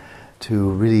intention, to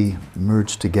really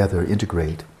merge together,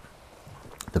 integrate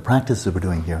the practices that we're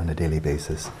doing here on a daily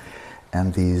basis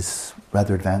and these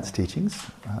rather advanced teachings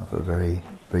of a very,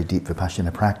 very deep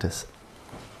Vipassana practice.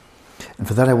 And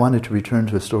for that I wanted to return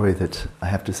to a story that I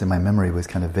have to say my memory was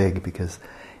kind of vague, because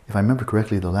if I remember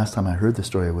correctly, the last time I heard the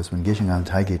story was when Geshe-Ngan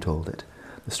Taige told it,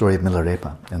 the story of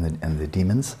Milarepa and the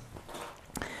demons.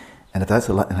 And if that's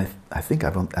a lot, and I think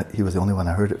he was the only one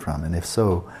I heard it from, and if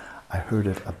so, I heard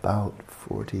it about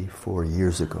 44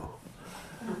 years ago.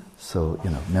 So,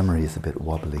 memory is a bit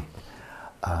wobbly.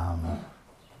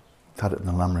 Taught it in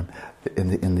the Lamrim.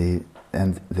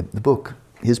 The book,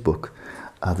 his book,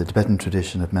 The Tibetan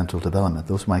Tradition of Mental Development,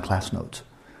 those were my class notes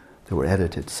that were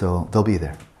edited, so they'll be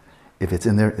there. If it's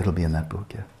in there, it'll be in that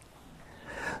book, yeah.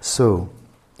 So,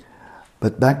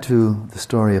 but back to the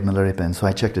story of Milarepa, and so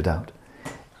I checked it out.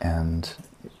 And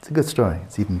it's a good story.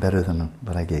 It's even better than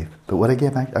what I gave. But what I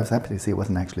gave, I was happy to see it was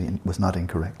not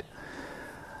incorrect.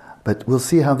 But we'll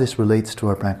see how this relates to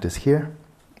our practice here,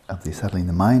 of the settling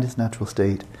the mind as natural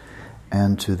state,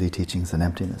 and to the teachings on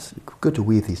emptiness. Good to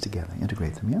weave these together,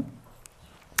 integrate them,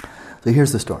 yeah? So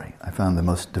here's the story. I found the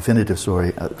most definitive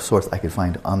source I could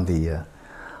find on the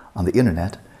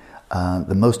internet.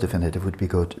 The most definitive would be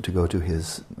to go to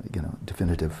his,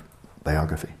 definitive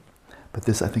biography. But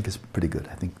this, I think, is pretty good.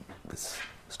 I think this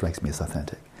strikes me as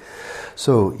authentic.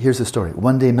 So, here's the story.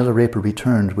 One day, Milarepa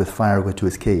returned with firewood to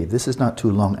his cave. This is not too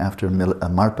long after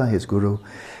Marpa, his guru,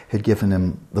 had given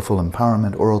him the full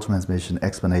empowerment, oral transmission,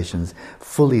 explanations,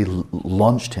 fully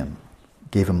launched him,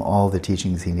 gave him all the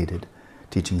teachings he needed,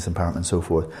 teachings, empowerment, and so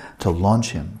forth, to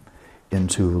launch him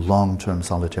into long-term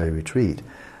solitary retreat,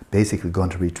 basically going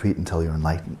to retreat until you're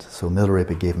enlightened. So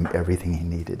Milarepa gave him everything he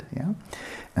needed, yeah?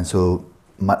 And so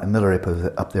Milarepa was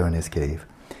up there in his cave.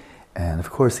 And of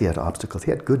course he had obstacles.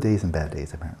 He had good days and bad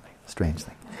days, apparently. Strange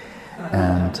thing.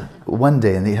 And one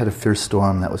day, and he had a fierce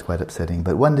storm that was quite upsetting,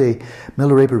 but one day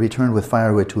Milarepa returned with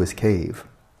firewood to his cave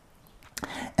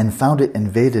and found it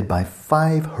invaded by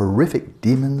 5 horrific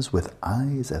demons with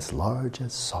eyes as large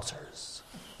as saucers.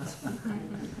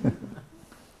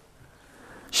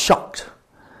 Shocked,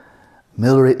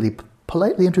 Milarepa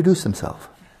politely introduced himself.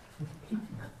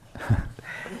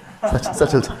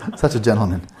 Such a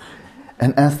gentleman,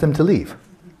 and asked them to leave.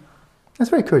 That's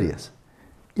very courteous.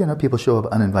 People show up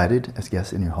uninvited as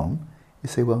guests in your home. You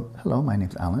say, well, hello, my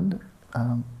name's Alan.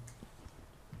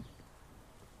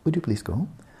 Would you please go?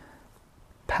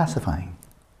 Pacifying,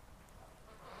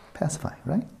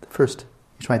 right? First,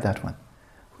 you tried that one.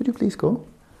 Would you please go?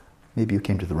 Maybe you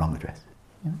came to the wrong address.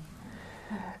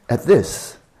 At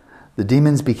this, the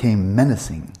demons became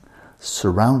menacing,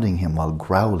 surrounding him while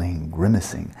growling,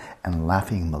 grimacing, and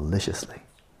laughing maliciously.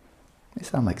 They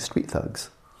sound like street thugs.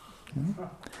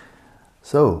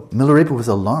 So, Milarepa was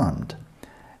alarmed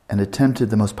and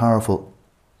attempted the most powerful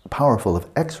of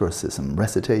exorcism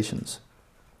recitations,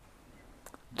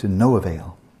 to no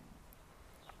avail.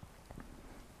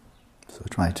 So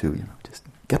try to, just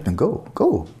get them,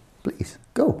 go, please,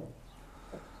 go.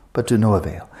 But to no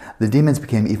avail. The demons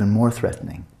became even more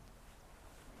threatening.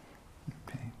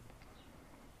 Okay.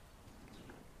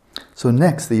 So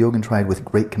next, the yogin tried with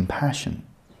great compassion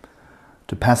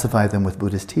to pacify them with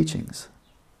Buddhist teachings.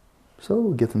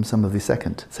 So give them some of the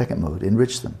second mode,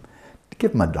 enrich them.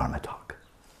 Give them a Dharma talk.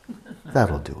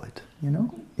 That'll do it,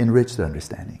 Enrich their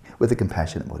understanding with a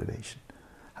compassionate motivation.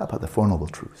 How about the Four Noble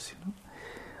Truths,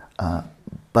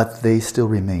 But they still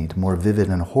remained more vivid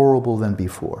and horrible than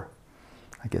before.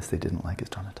 I guess they didn't like his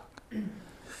Dharma talk.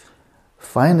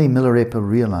 Finally, Milarepa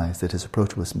realized that his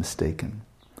approach was mistaken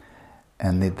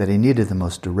and that he needed the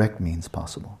most direct means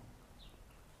possible.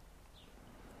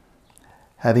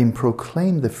 Having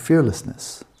proclaimed the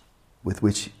fearlessness with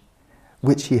which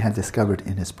he had discovered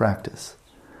in his practice,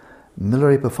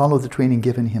 Milarepa followed the training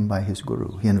given him by his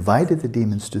guru. He invited the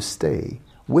demons to stay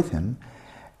with him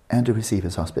and to receive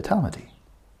his hospitality.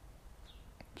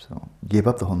 So, gave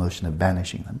up the whole notion of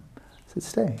banishing them. Said,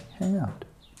 stay, hang out.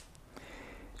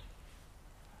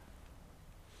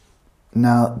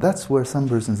 Now, that's where some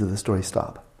versions of the story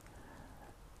stop.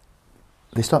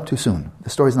 They stop too soon.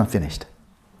 The story's not finished.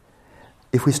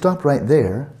 If we stop right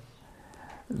there,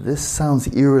 this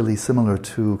sounds eerily similar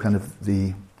to kind of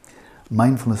the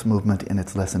mindfulness movement in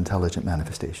its less intelligent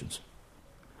manifestations.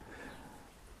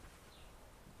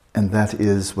 And that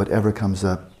is, whatever comes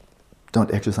up,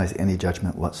 don't exercise any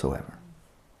judgment whatsoever.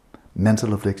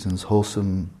 Mental afflictions,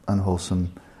 wholesome,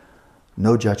 unwholesome,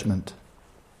 no judgment.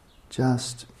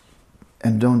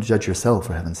 And don't judge yourself,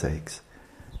 for heaven's sakes.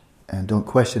 And don't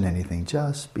question anything.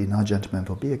 Just be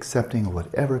non-judgmental. Be accepting of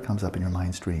whatever comes up in your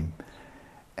mind stream.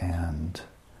 And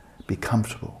be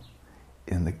comfortable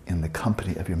in the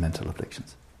company of your mental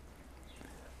afflictions.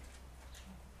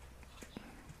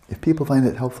 If people find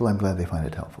it helpful, I'm glad they find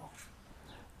it helpful.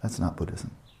 That's not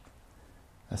Buddhism.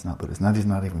 That's not Buddhism. That is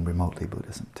not even remotely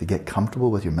Buddhism. To get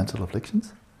comfortable with your mental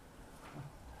afflictions,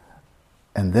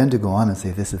 and then to go on and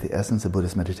say this is the essence of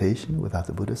Buddhist meditation without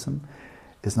the Buddhism,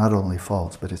 is not only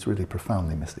false, but it's really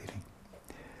profoundly misleading.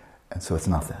 And so it's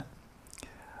not that.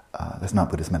 That's not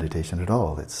Buddhist meditation at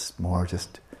all. It's more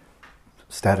just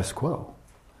status quo.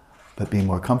 But being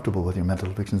more comfortable with your mental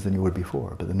afflictions than you were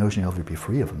before. But the notion you'll ever be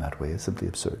free of them that way is simply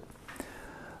absurd.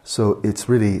 So it's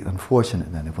really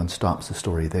unfortunate then if one stops the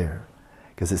story there.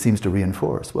 Because it seems to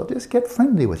reinforce, well, just get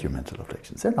friendly with your mental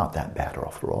afflictions. They're not that bad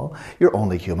after all. You're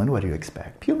only human, what do you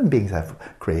expect? Human beings have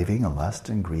craving and lust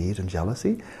and greed and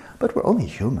jealousy, but we're only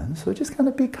human, so just kind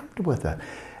of be comfortable with that.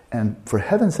 And for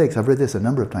heaven's sakes, I've read this a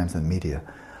number of times in the media,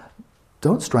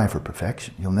 don't strive for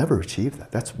perfection. You'll never achieve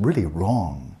that. That's really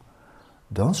wrong.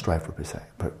 Don't strive for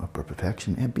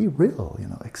perfection and be real,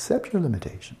 accept your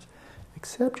limitations.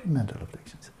 Accept your mental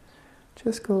afflictions.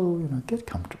 Just go, get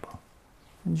comfortable.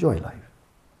 Enjoy life.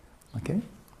 Okay?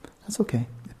 That's okay.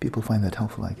 If people find that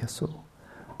helpful, I guess so.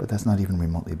 But that's not even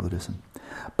remotely Buddhism.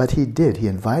 But he did. He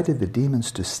invited the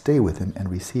demons to stay with him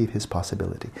and receive his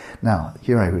possibility. Now,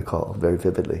 here I recall very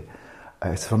vividly,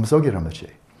 it's from Sogyal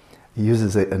Rinpoche. He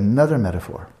uses another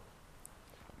metaphor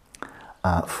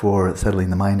for settling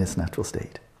the mind in its natural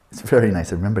state. It's very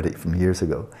nice. I remembered it from years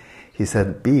ago. He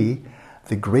said, be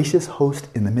the gracious host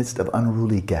in the midst of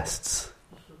unruly guests.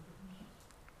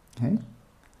 Okay?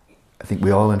 I think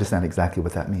we all understand exactly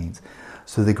what that means.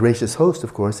 So the gracious host,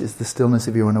 of course, is the stillness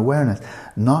of your own awareness,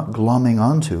 not glomming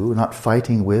onto, not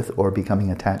fighting with or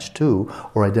becoming attached to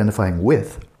or identifying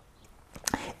with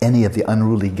any of the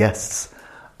unruly guests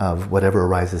of whatever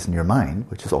arises in your mind,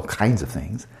 which is all kinds of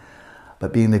things,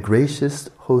 but being the gracious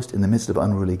host in the midst of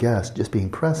unruly guests, just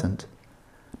being present,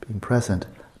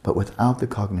 but without the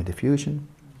cognitive fusion,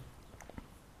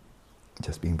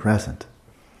 just being present.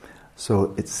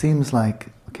 So it seems like,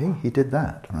 okay, he did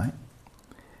that, right?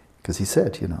 Because he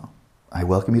said, I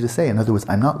welcome you to stay. In other words,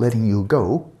 I'm not letting you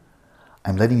go,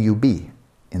 I'm letting you be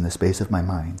in the space of my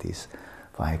mind, these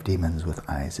 5 demons with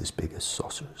eyes as big as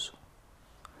saucers.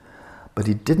 But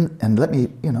he didn't, and let me,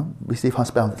 receive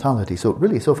hospitality. So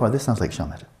really, so far, this sounds like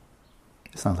shamatha.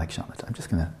 It sounds like shamatha. I'm just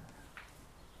going to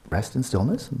rest in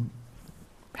stillness and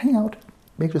hang out,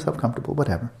 make yourself comfortable,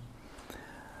 whatever.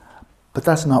 But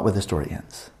that's not where the story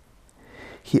ends.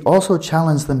 He also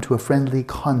challenged them to a friendly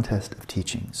contest of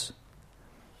teachings.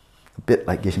 A bit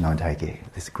like Geshe-Ngao Taige,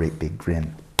 this great big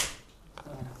grin.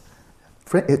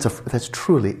 That's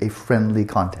truly a friendly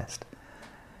contest.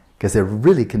 Because they're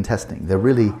really contesting, they're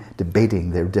really debating,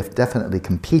 they're definitely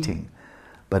competing.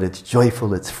 But it's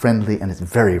joyful, it's friendly, and it's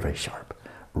very, very sharp.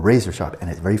 Razor sharp, and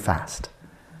it's very fast.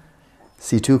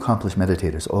 See, 2 accomplished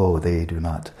meditators, they do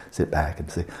not sit back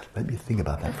and say, let me think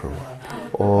about that for a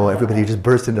while. Everybody just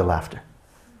bursts into laughter.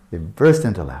 They burst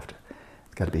into laughter.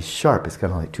 It's got to be sharp. It's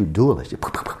kind of like 2 duelists.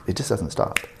 It just doesn't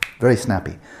stop. Very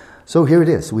snappy. So here it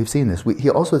is. We've seen this. He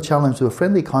also challenged to a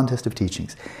friendly contest of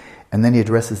teachings. And then he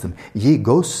addresses them. Ye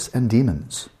ghosts and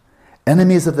demons,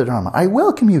 enemies of the Dharma, I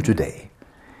welcome you today.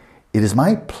 It is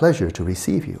my pleasure to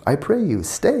receive you. I pray you,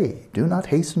 stay. Do not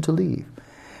hasten to leave.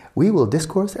 We will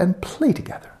discourse and play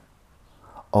together.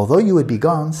 Although you would be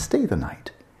gone, stay the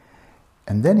night.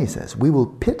 And then he says, we will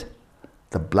pit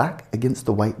the black against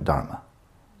the white Dharma,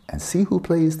 and see who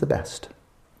plays the best.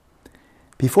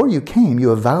 Before you came,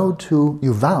 you vowed to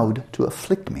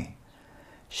afflict me.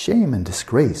 Shame and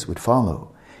disgrace would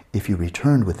follow if you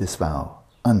returned with this vow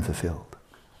unfulfilled.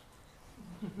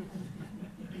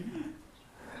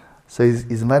 So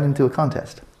he's invited into a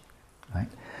contest. Right?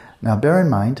 Now bear in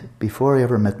mind, before he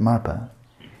ever met Marpa,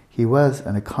 he was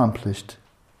an accomplished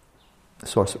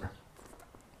sorcerer.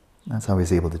 That's how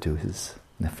he's able to do his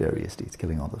nefarious deeds,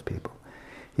 killing all those people.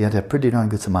 He had to have pretty darn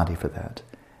good samadhi for that.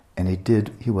 And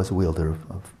he was a wielder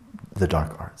of the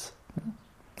dark arts.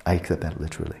 I accept that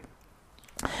literally.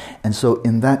 And so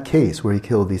in that case, where he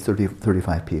killed these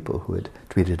 35 people who had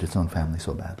treated his own family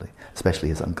so badly, especially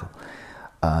his uncle,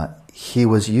 he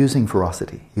was using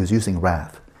ferocity, he was using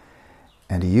wrath.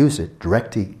 And he used it,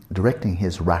 directing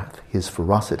his wrath, his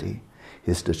ferocity,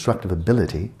 his destructive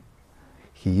ability,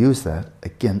 he used that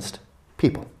against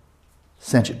people,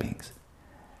 sentient beings.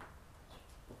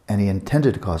 And he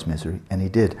intended to cause misery, and he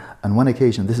did. On one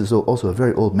occasion, this is also a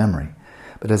very old memory,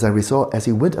 but as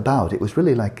he went about, it was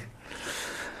really like,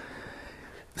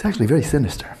 it's actually very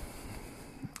sinister.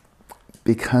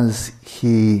 because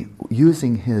he,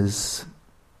 using his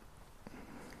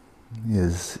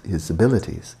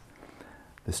abilities,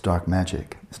 this dark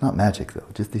magic, it's not magic though,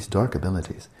 just these dark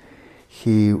abilities,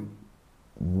 he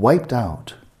wiped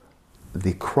out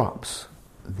the crops,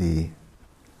 the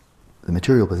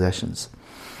material possessions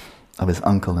of his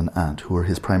uncle and aunt, who were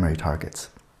his primary targets.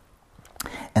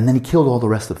 And then he killed all the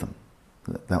rest of them.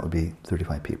 That would be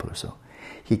 35 people or so.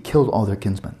 He killed all their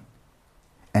kinsmen.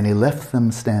 And he left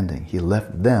them standing. He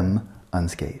left them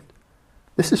unscathed.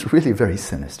 This is really very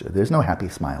sinister. There's no happy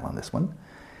smile on this one.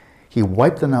 He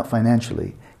wiped them out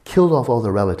financially, killed off all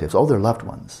their relatives, all their loved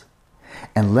ones,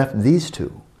 and left these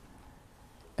two.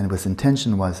 And his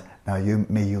intention was, now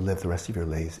may you live the rest of your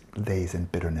days in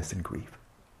bitterness and grief.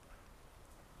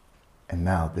 And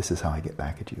now this is how I get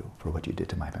back at you for what you did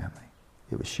to my family.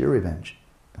 It was sheer revenge,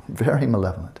 very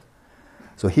malevolent.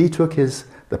 So he took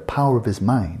the power of his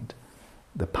mind,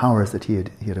 the powers that he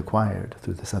had acquired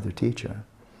through this other teacher,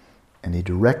 and he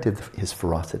directed his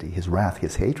ferocity, his wrath,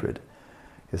 his hatred,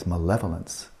 his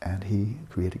malevolence, and he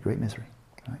created great misery.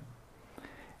 Right?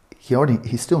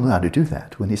 He still knew how to do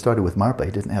that. When he started with Marpa,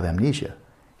 he didn't have amnesia.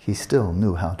 He still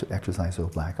knew how to exercise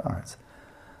those black arts.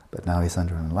 But now he's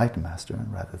under an enlightened master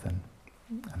rather than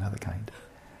another kind.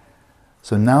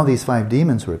 So now these 5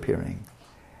 demons were appearing,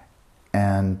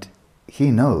 and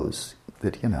he knows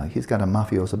that, he's got a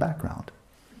mafioso background.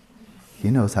 He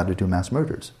knows how to do mass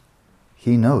murders.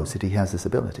 He knows that he has this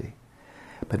ability.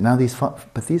 But now these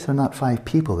are not 5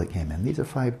 people that came in. These are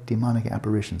 5 demonic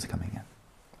apparitions coming in,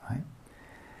 right?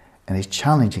 And he's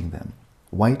challenging them,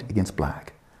 white against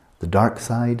black, the dark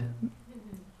side,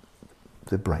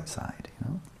 the bright side.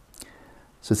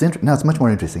 So now it's much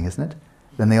more interesting, isn't it?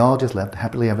 Then they all just left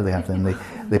happily ever after, and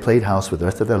they played house for the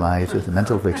rest of their lives with the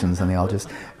mental afflictions, and they all just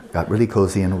got really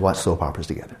cozy and watched soap operas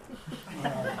together.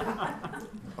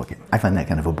 Okay, I find that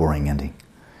kind of a boring ending.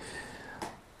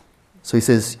 So he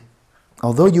says,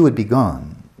 although you would be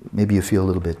gone, maybe you feel a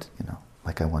little bit,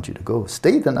 like I want you to go,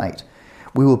 stay the night.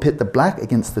 We will pit the black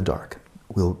against the dark.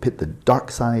 We'll pit the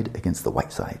dark side against the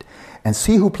white side, and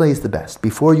see who plays the best.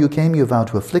 Before you came, you vowed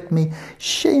to afflict me.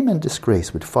 Shame and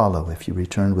disgrace would follow if you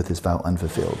returned with his vow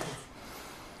unfulfilled.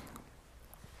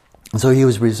 So he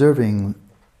was reserving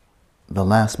the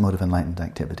last mode of enlightened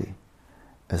activity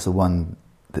as the one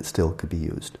that still could be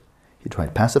used. He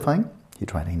tried pacifying, he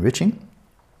tried enriching,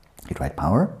 he tried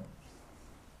power,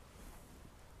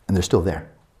 and they're still there.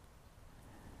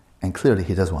 And clearly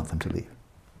he does want them to leave.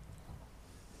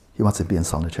 He wants to be in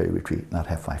solitary retreat, not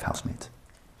have 5 housemates.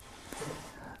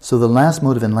 So the last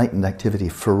mode of enlightened activity,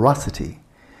 ferocity,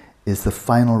 is the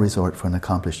final resort for an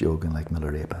accomplished yogin like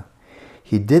Milarepa.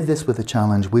 He did this with a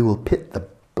challenge: we will pit the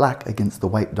black against the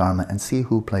white dharma and see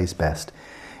who plays best.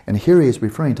 And here he is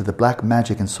referring to the black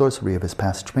magic and sorcery of his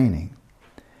past training,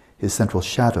 his central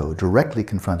shadow, directly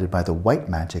confronted by the white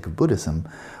magic of Buddhism,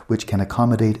 which can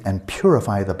accommodate and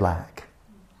purify the black.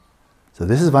 So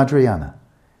this is Vajrayana.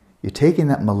 You're taking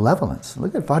that malevolence.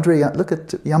 Look at Vajrayana, look at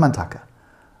Yamantaka,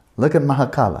 look at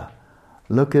Mahakala,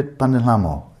 look at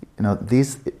Pandalamo.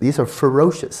 These are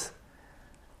ferocious.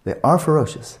 They are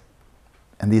ferocious.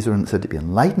 And these are said to be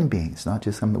enlightened beings, not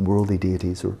just some worldly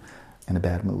deities or in a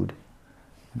bad mood.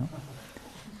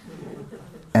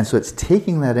 And so it's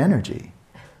taking that energy,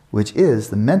 which is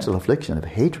the mental affliction of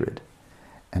hatred,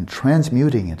 and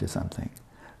transmuting it into something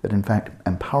that in fact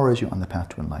empowers you on the path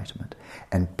to enlightenment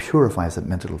and purifies the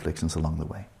mental afflictions along the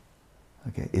way.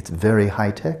 Okay, it's very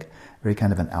high-tech, very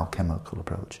kind of an alchemical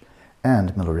approach.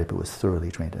 And Milarepa was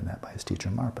thoroughly trained in that by his teacher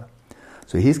Marpa.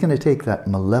 So he's going to take that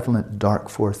malevolent dark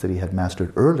force that he had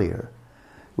mastered earlier,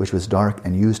 which was dark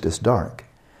and used as dark,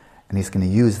 and he's going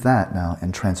to use that now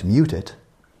and transmute it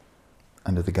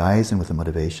under the guise and with the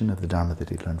motivation of the Dharma that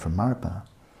he learned from Marpa.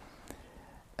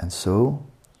 And so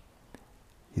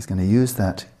he's going to use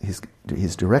that.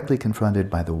 He's directly confronted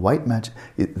by the white magic.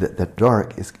 That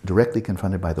dark is directly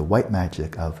confronted by the white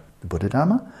magic of the Buddha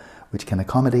Dharma, which can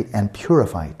accommodate and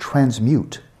purify,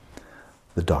 transmute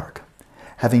the dark.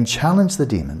 Having challenged the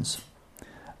demons,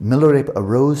 Milarepa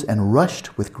arose and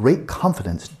rushed with great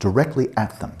confidence directly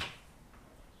at them.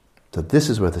 So this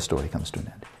is where the story comes to an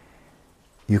end.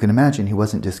 You can imagine he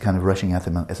wasn't just kind of rushing at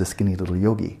them as a skinny little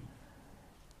yogi.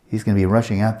 He's going to be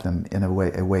rushing at them in a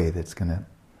way that's going to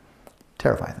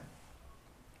terrify them.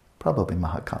 Probably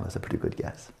Mahakala is a pretty good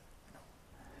guess.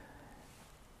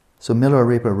 So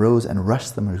Milarepa rose and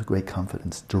rushed them with great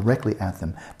confidence directly at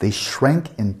them. They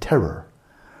shrank in terror,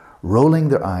 rolling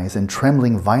their eyes and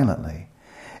trembling violently,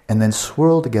 and then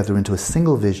swirled together into a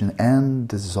single vision and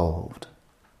dissolved.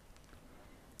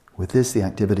 With this, the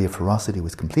activity of ferocity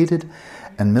was completed,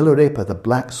 and Milarepa, the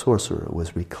black sorcerer,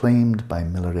 was reclaimed by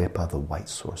Milarepa, the white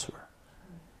sorcerer.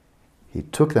 He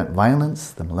took that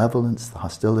violence, the malevolence, the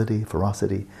hostility,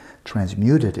 ferocity,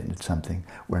 transmuted it into something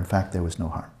where in fact there was no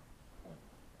harm.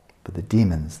 But the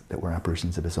demons that were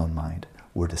apparitions of his own mind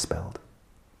were dispelled.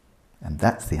 And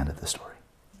that's the end of the story.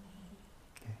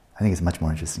 Okay. I think it's a much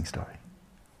more interesting story.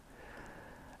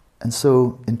 And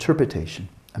so, interpretation.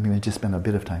 I'm going to just spend a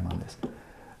bit of time on this.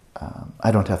 I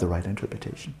don't have the right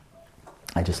interpretation.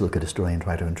 I just look at a story and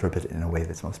try to interpret it in a way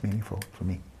that's most meaningful for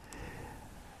me.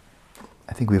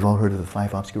 I think we've all heard of the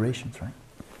 5 obscurations, right?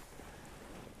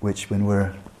 Which, when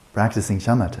we're practicing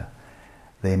shamatha,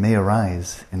 they may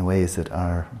arise in ways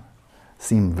that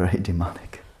seem very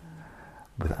demonic,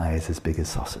 with eyes as big as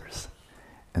saucers.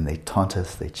 And they taunt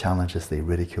us, they challenge us, they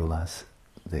ridicule us.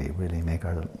 They really make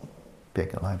our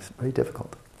lives very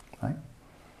difficult, right?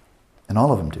 And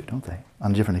all of them do, don't they?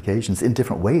 On different occasions, in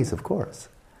different ways, of course.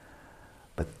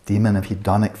 But demon of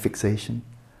hedonic fixation,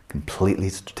 completely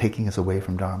taking us away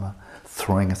from Dharma,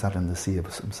 throwing us out in the sea of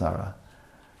samsara.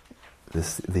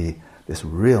 This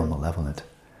real malevolent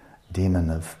demon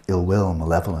of ill will,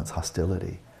 malevolence,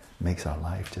 hostility, makes our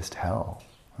life just hell,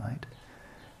 right?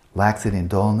 Laxity and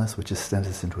dullness, which just sends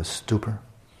us into a stupor.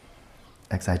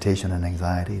 Excitation and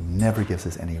anxiety never gives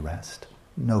us any rest,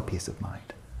 no peace of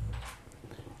mind.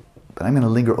 But I'm going to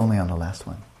linger only on the last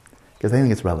one, because I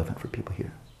think it's relevant for people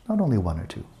here. Not only one or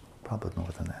two, probably more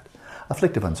than that.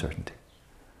 Afflictive uncertainty.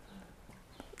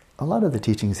 A lot of the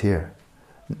teachings here,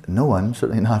 no one,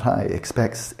 certainly not I,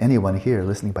 expects anyone here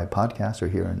listening by podcast or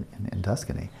here in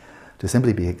Tuscany to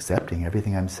simply be accepting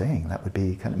everything I'm saying. That would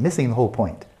be kind of missing the whole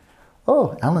point.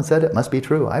 Oh, Alan said it, must be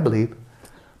true, I believe.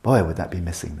 Boy, would that be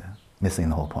missing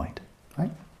the whole point,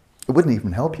 right? It wouldn't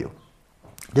even help you.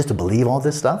 Just to believe all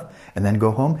this stuff and then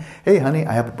go home. Hey, honey,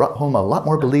 I have brought home a lot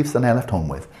more beliefs than I left home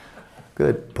with.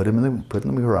 Good. Put them in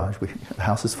the garage. The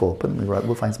house is full. Put them in the garage.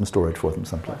 We'll find some storage for them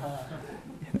someplace.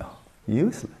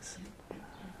 Useless.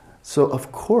 So,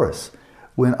 of course,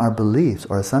 when our beliefs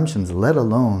or assumptions, let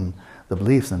alone the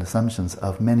beliefs and assumptions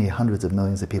of many hundreds of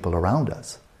millions of people around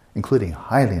us, including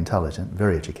highly intelligent,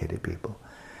 very educated people,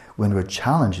 when we're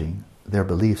challenging their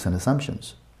beliefs and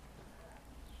assumptions,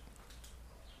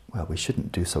 well, we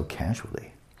shouldn't do so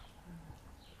casually.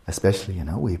 Especially,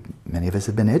 many of us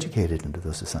have been educated into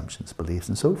those assumptions, beliefs,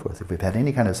 and so forth, if we've had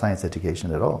any kind of science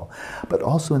education at all. But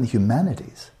also in the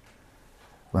humanities.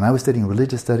 When I was studying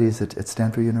religious studies at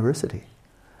Stanford University,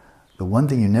 the one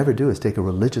thing you never do is take a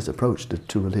religious approach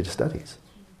to religious studies.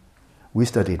 We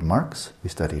studied Marx, we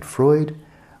studied Freud,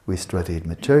 we studied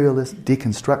materialist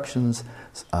deconstructions,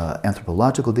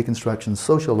 anthropological deconstructions,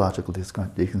 sociological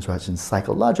deconstructions,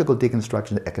 psychological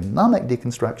deconstructions, economic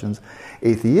deconstructions,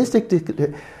 atheistic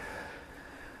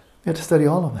we had to study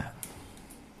all of that,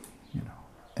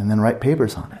 and then write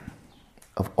papers on it,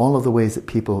 of all of the ways that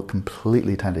people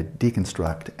completely try to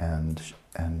deconstruct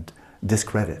and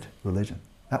discredit religion.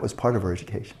 That was part of our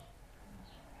education.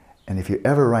 And if you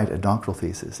ever write a doctoral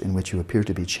thesis in which you appear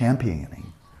to be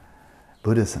championing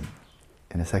Buddhism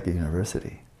in a secular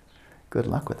university, good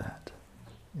luck with that.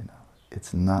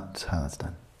 It's not how it's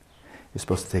done. You're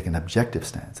supposed to take an objective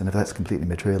stance, and if that's completely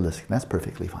materialistic, that's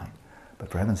perfectly fine. But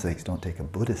for heaven's sakes, don't take a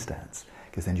Buddhist stance,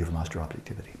 because then you've lost your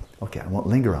objectivity. Okay, I won't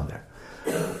linger on there.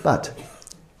 But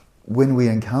when we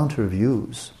encounter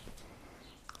views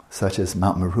such as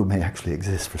Mount Meru may actually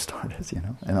exist for starters,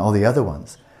 and all the other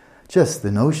ones, just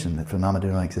the notion that phenomena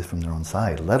don't exist from their own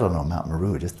side, let alone Mount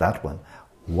Meru, just that one.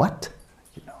 What?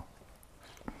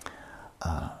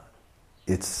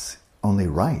 It's only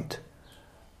right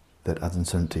that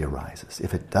uncertainty arises.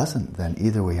 If it doesn't, then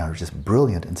either we are just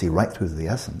brilliant and see right through the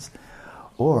essence,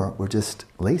 or we're just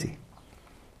lazy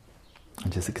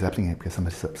and just accepting it because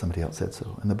somebody else said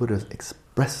so. And the Buddha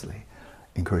expressly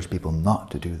encouraged people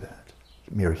not to do that.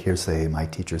 Mere hearsay, my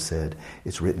teacher said,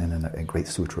 it's written in a great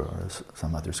sutra or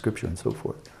some other scripture and so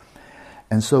forth.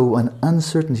 And so when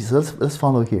uncertainty, so let's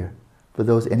follow here.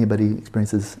 For anybody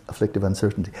experiences afflictive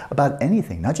uncertainty about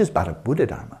anything, not just about a Buddha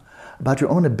Dharma, about your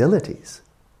own abilities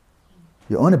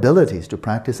to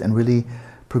practice and really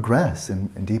progress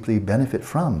and deeply benefit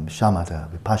from shamatha,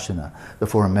 vipassana, the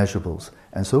four immeasurables,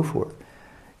 and so forth.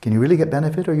 Can you really get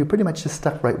benefit, or are you pretty much just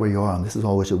stuck right where you are, and this is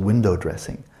always a window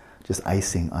dressing, just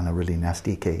icing on a really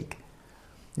nasty cake?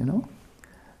 Do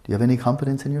you have any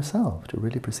confidence in yourself to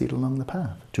really proceed along the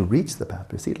path, to reach the path,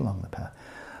 proceed along the path?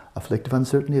 Afflictive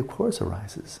uncertainty, of course,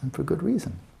 arises, and for good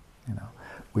reason.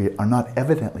 We are not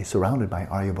evidently surrounded by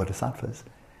Arya Bodhisattvas,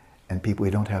 and people. We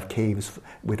don't have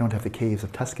the caves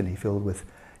of Tuscany filled with,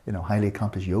 highly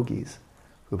accomplished yogis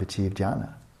who have achieved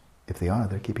jhana. If they are,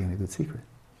 they're keeping a good secret.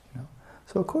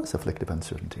 So of course afflictive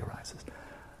uncertainty arises.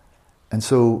 And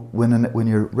so when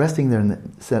you're resting there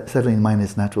and settling the mind in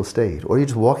its natural state, or you're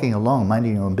just walking along,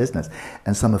 minding your own business,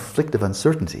 and some afflictive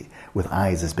uncertainty with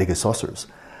eyes as big as saucers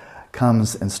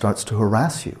comes and starts to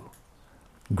harass you,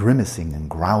 grimacing and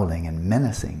growling and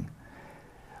menacing,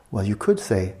 well, you could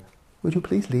say, would you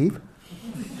please leave?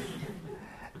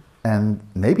 And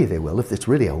maybe they will, if it's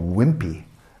really a wimpy,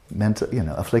 mental,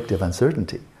 afflictive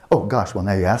uncertainty. Oh gosh, well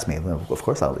now you ask me, well, of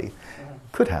course I'll leave.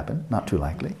 Could happen, not too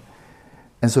likely.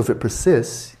 And so if it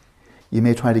persists, you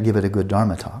may try to give it a good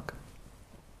Dharma talk.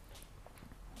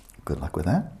 Good luck with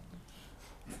that.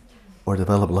 Or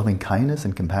develop loving kindness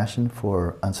and compassion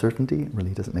for uncertainty. It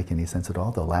really doesn't make any sense at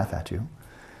all. They'll laugh at you.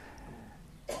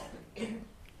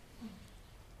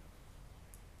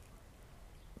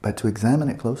 But to examine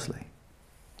it closely,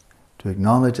 to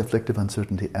acknowledge afflictive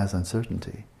uncertainty as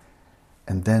uncertainty,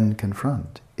 and then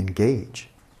confront, engage,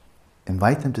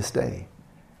 invite them to stay,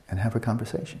 and have a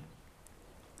conversation.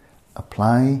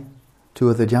 Apply two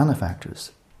of the jhana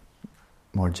factors,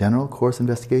 more general course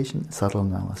investigation, subtle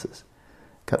analysis.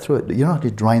 Cut through it. You don't have to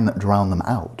drown them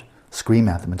out, scream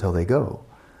at them until they go,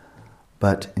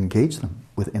 but engage them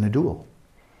within a duel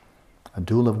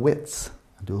of wits,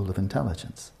 a duel of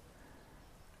intelligence,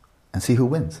 and see who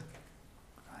wins.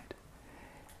 Right?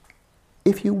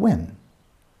 If you win,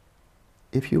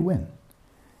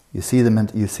 you see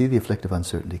the afflictive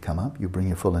uncertainty come up, you bring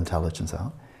your full intelligence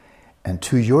out, and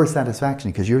to your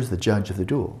satisfaction, because you're the judge of the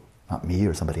duel, not me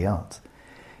or somebody else,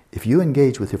 if you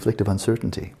engage with the afflictive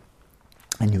uncertainty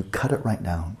and you cut it right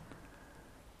down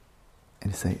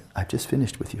and you say, I've just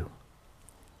finished with you,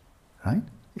 right?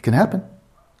 It can happen.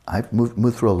 I've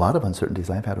moved through a lot of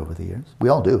uncertainties I've had over the years. We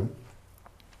all do.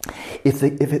 If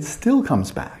it still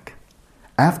comes back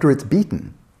after it's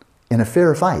beaten in a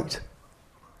fair fight,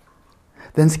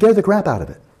 then scare the crap out of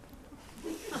it.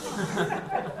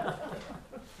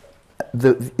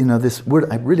 This word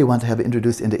I really want to have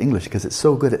introduced into English because it's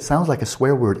so good. It sounds like a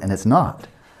swear word and it's not.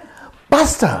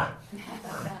 Basta!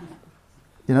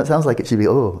 It sounds like it should be,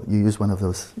 you use one of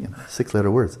those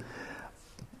 6-letter words.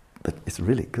 But it's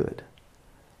really good.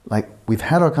 Like, we've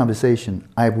had our conversation,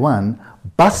 I've won,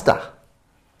 basta!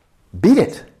 Beat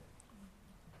it!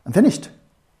 I'm finished.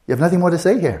 You have nothing more to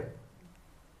say here.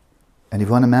 And if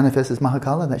you want to manifest as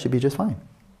Mahakala, that should be just fine.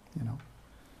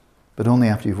 But only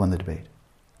after you've won the debate.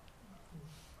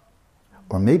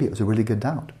 Or maybe it was a really good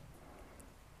doubt.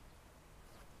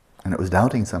 And it was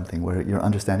doubting something where your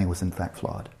understanding was in fact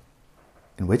flawed.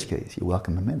 In which case, you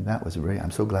welcome them in. That was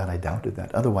I'm so glad I doubted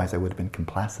that. Otherwise, I would have been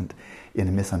complacent in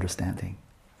a misunderstanding.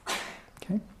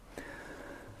 Okay?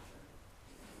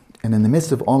 And in the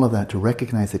midst of all of that, to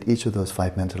recognize that each of those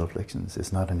 5 mental afflictions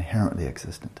is not inherently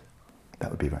existent. That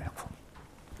would be very helpful.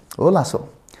 Hola, so.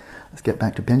 Let's get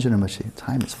back to Pinjanamachi.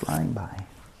 Time is flying by.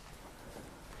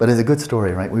 But it's a good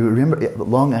story, right? We remember it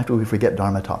long after we forget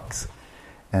Dharma talks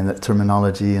and that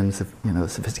terminology and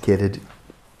sophisticated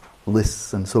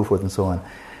lists and so forth and so on.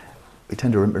 We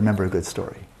tend to remember a good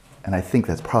story. And I think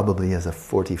that's probably as a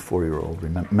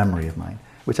 44-year-old memory of mine,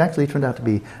 which actually turned out to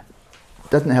be,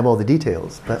 doesn't have all the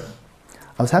details, but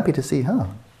I was happy to see,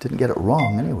 didn't get it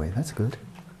wrong anyway. That's good.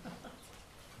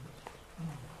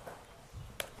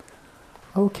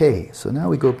 Okay, so now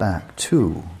we go back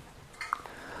to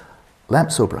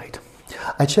Lamp So Bright.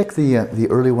 I checked the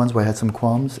early ones where I had some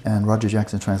qualms, and Roger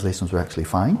Jackson's translations were actually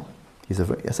fine. He's,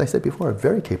 as I said before, a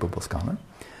very capable scholar.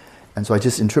 And so I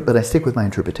stick with my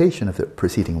interpretation of the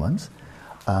preceding ones,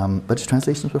 but his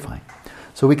translations were fine.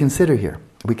 So we consider here,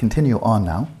 we continue on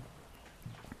now.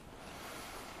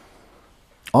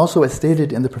 Also, as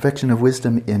stated in the Perfection of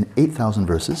Wisdom in 8,000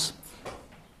 verses,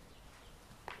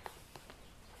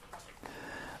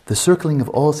 the circling of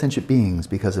all sentient beings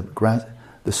because of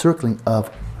grasping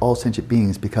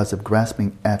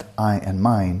at I and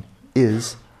mine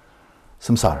is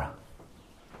samsara.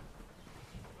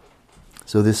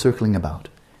 So this circling about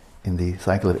in the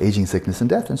cycle of aging, sickness, and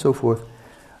death, and so forth,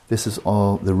 this is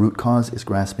all, the root cause is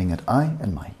grasping at I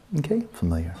and mine. Okay,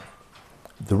 familiar.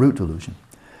 The root delusion.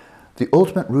 The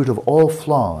ultimate root of all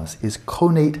flaws is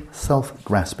connate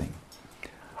self-grasping.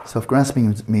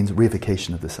 Self-grasping means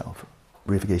reification of the self,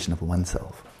 reification of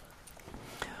oneself.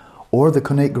 Or the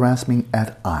connate grasping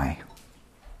at I.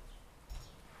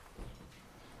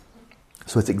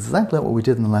 So it's exactly what we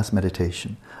did in the last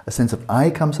meditation. A sense of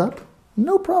I comes up,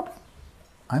 no problem.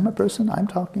 I'm a person, I'm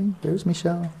talking, there's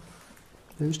Michelle,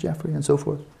 there's Jeffrey, and so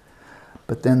forth.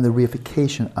 But then the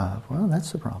reification of, well,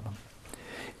 that's the problem.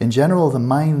 In general, the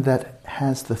mind that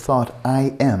has the thought,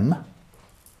 I am,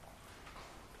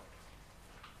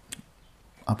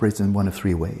 operates in one of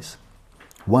 3 ways.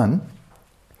 One,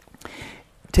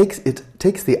 takes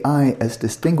the I as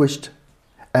distinguished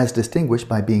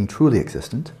by being truly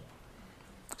existent.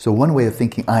 So one way of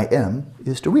thinking I am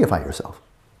is to reify yourself.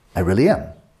 I really am.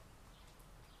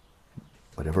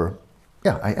 Whatever.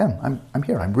 Yeah, I am. I'm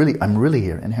here. I'm really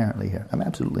here, inherently here. I'm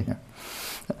absolutely here.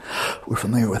 We're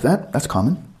familiar with that. That's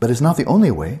common. But it's not the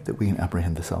only way that we can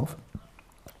apprehend the self.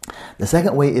 The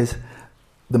second way is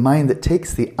the mind that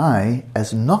takes the I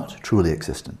as not truly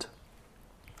existent.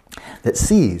 That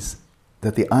sees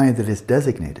that the I that is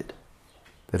designated,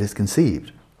 that is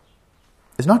conceived,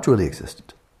 is not truly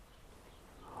existent.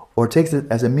 Or takes it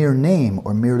as a mere name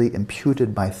or merely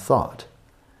imputed by thought.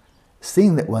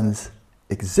 Seeing that one's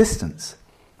existence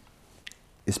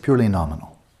is purely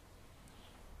nominal.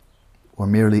 Or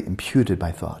merely imputed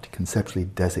by thought, conceptually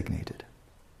designated.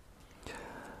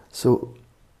 So,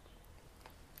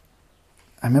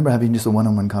 I remember having just a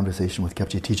one-on-one conversation with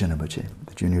Kyabje Teejin Rinpoche,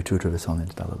 the junior tutor of His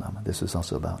Holiness Dalai Lama. This was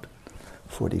also about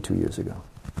 42 years ago.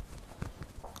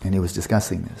 And he was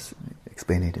discussing this,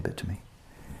 explaining it a bit to me.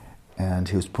 And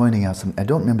he was pointing out some, I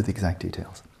don't remember the exact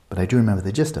details, but I do remember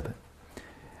the gist of it.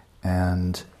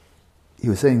 And he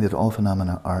was saying that all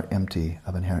phenomena are empty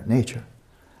of inherent nature.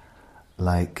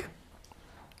 Like,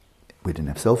 we didn't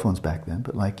have cell phones back then,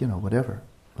 but like, whatever.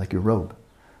 Like your robe.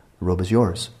 The robe is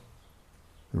yours.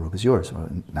 The robe is yours.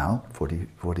 Now,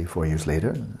 44 years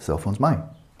later, the cell phone's mine,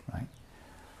 right?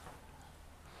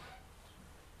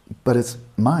 But it's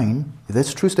mine.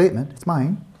 That's a true statement. It's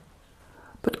mine.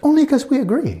 But only because we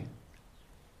agree.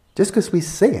 Just because we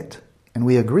say it and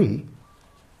we agree,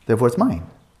 therefore it's mine.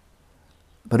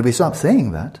 But if we stop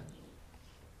saying that,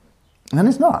 then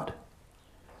it's not.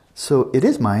 So it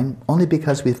is mine only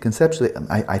because we've conceptually,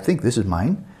 I think this is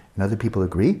mine, and other people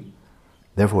agree,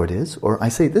 therefore it is. Or I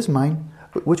say this is mine,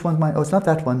 which one's mine? Oh, it's not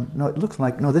that one. No, it looks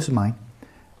like, no, this is mine.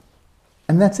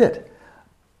 And that's it.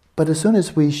 But as soon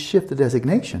as we shift the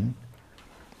designation,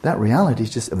 that reality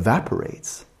just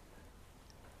evaporates.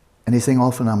 And he's saying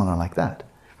all phenomena are like that.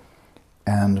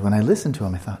 And when I listened to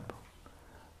him, I thought,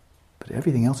 but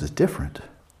everything else is different.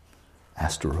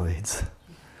 Asteroids,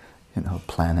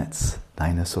 planets,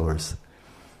 dinosaurs.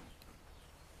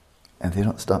 And they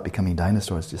don't stop becoming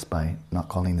dinosaurs just by not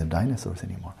calling them dinosaurs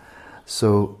anymore.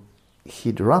 So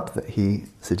he dropped that, he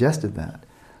suggested that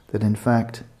in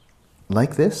fact,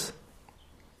 like this,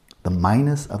 the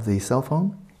minus of the cell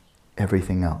phone,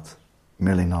 everything else,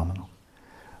 merely nominal.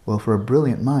 Well, for a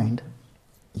brilliant mind,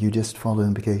 you just follow the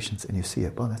implications and you see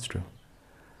it. Well, that's true.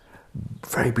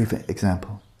 Very brief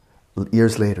example.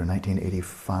 Years later,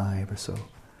 1985 or so,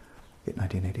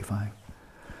 1985,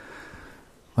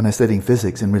 when I was studying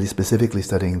physics and really specifically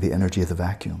studying the energy of the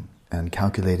vacuum and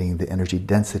calculating the energy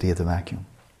density of the vacuum.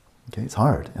 Okay, it's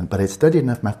hard, but I studied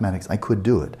enough mathematics, I could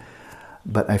do it.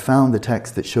 But I found the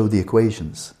text that showed the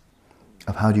equations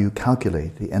of how do you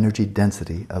calculate the energy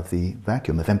density of the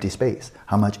vacuum, of empty space.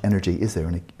 How much energy is there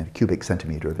in a cubic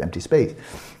centimeter of empty space?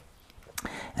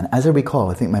 And as I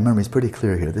recall, I think my memory is pretty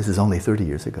clear here, this is only 30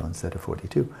 years ago instead of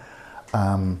 42,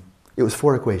 it was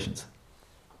 4 equations.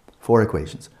 4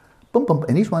 equations. Boom, boom,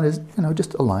 and each one is,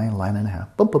 just a line and a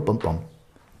half. Boom, boom, boom, boom.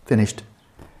 Finished.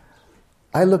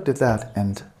 I looked at that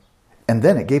and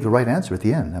then it gave the right answer at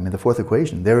the end. The 4th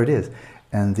equation, there it is.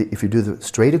 And if you do the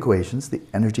straight equations, the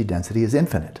energy density is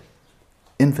infinite.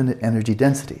 Infinite energy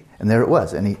density. And there it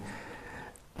was. And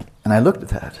I looked at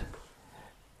that.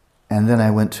 And then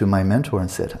I went to my mentor and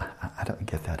said, I don't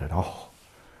get that at all.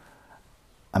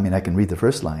 I can read the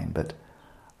first line, but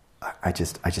I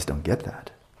just don't get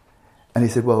that. And he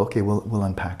said, well, okay, we'll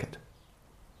unpack it.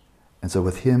 And so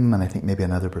with him, and I think maybe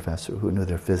another professor who knew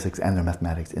their physics and their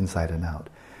mathematics inside and out,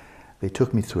 they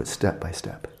took me through it step by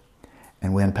step.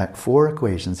 And we unpacked 4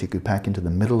 equations he could pack into the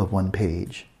middle of one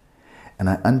page. And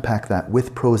I unpacked that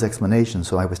with prose explanation,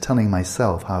 so I was telling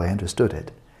myself how I understood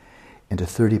it, into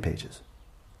 30 pages.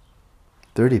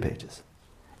 30 pages.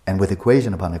 And with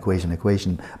equation upon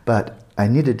equation, but I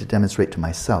needed to demonstrate to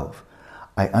myself,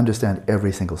 I understand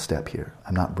every single step here.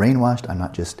 I'm not brainwashed, I'm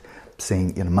not just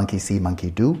saying, monkey see, monkey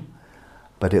do,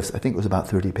 but I think it was about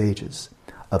 30 pages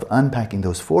of unpacking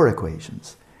those 4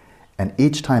 equations, and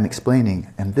each time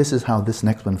explaining, and this is how this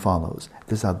next one follows,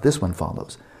 this is how this one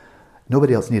follows.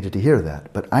 Nobody else needed to hear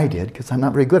that, but I did, because I'm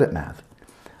not very good at math.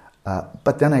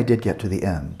 But then I did get to the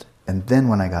end, and then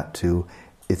when I got to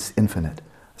it's infinite,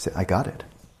 I said, I got it.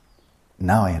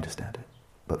 Now I understand it.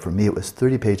 But for me it was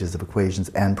 30 pages of equations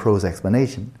and prose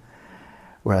explanation,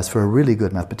 whereas for a really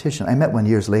good mathematician, I met one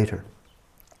years later,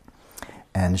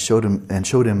 and showed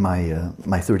him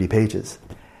my 30 pages.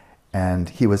 And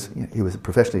he was a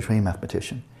professionally trained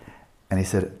mathematician. And he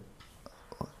said,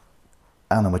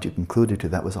 I don't know what you concluded to,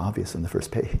 that was obvious in the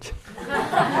first page.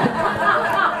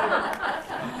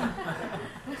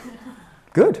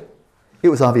 Good. It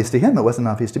was obvious to him. It wasn't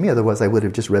obvious to me. Otherwise, I would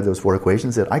have just read those 4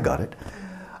 equations and said, I got it.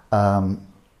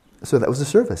 So that was a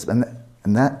service. And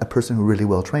that, a person who really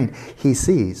well trained, he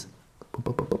sees,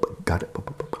 got it,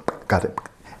 got it.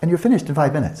 And you're finished in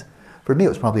 5 minutes. For me, it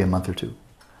was probably a month or 2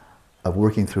 of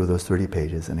working through those 30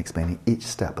 pages and explaining each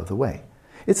step of the way.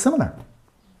 It's similar.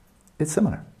 It's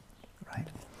similar, right?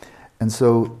 And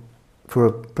so, for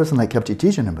a person like Kyabje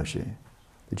Tijin Rinpoche,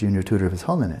 the junior tutor of His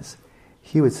Holiness,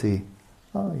 he would see,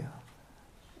 oh yeah,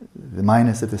 the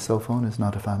minus of the cell phone is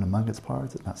not found among its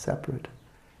parts, it's not separate.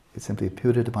 It's simply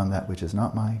imputed upon that which is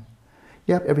not mine.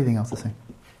 Yep, everything else the same.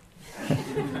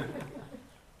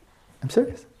 I'm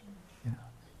serious. You know,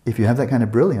 if you have that kind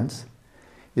of brilliance,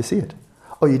 you see it.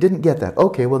 Oh, you didn't get that.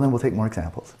 Okay, well then we'll take more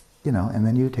examples. You know, and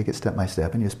then you take it step by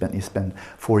step, and you spend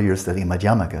 4 years studying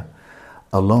Madhyamaka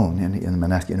alone in the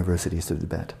monastic universities to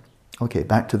Tibet. Okay,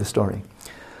 back to the story.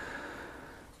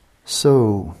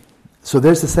 So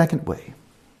there's the second way.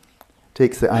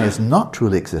 Takes the I as not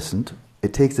truly existent.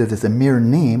 It takes it as a mere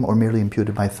name or merely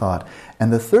imputed by thought.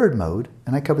 And the third mode,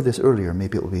 and I covered this earlier,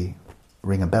 maybe it will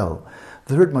ring a bell.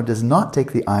 The third mode does not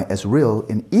take the I as real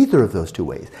in either of those 2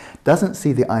 ways. Doesn't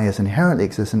see the I as inherently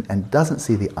existent and doesn't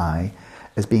see the I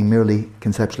as being merely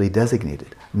conceptually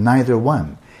designated. Neither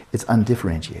one. It's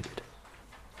undifferentiated.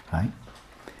 Right?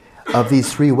 Of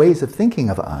these 3 ways of thinking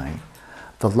of I,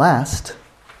 the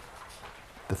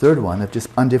third one, of just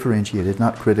undifferentiated,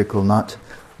 not critical, not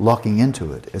locking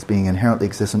into it as being inherently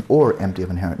existent or empty of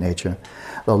inherent nature,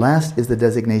 the last is the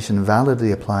designation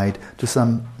validly applied to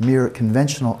some mere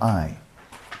conventional I.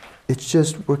 It's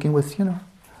just working with,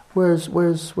 where's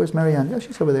Marianne? Yeah,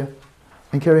 she's over there.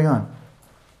 And carrying on.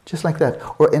 Just like that.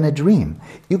 Or in a dream.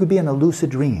 You could be in a lucid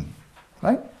dream.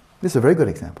 Right? This is a very good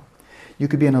example. You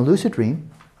could be in a lucid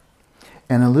dream,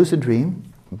 and in a lucid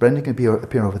dream, Brendan can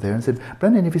appear over there and said,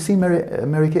 Brendan, have you seen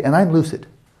Mary Kay? And I'm lucid.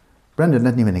 Brendan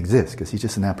doesn't even exist because he's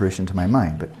just an apparition to my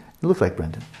mind, but it looks like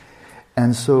Brendan.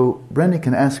 And so Brendan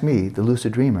can ask me, the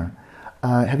lucid dreamer,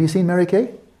 have you seen Mary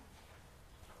Kay?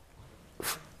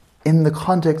 In the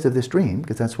context of this dream,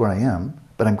 because that's where I am,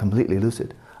 but I'm completely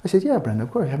lucid. I said, yeah, Brendan,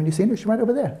 of course. Haven't you seen her? She's right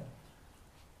over there.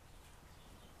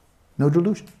 No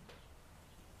delusion.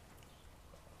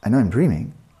 I know I'm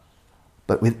dreaming,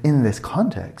 but within this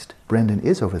context, Brendan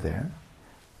is over there.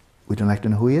 Would you like to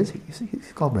know who he is?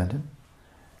 He's called Brendan.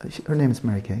 Her name is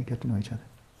Mary Kay. Get to know each other.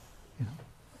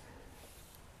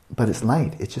 But it's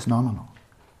light. It's just nominal.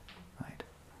 Right?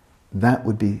 That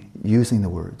would be using the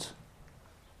words.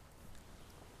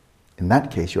 In that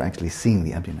case, you're actually seeing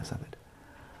the emptiness of it.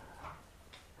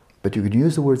 But you could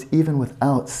use the words even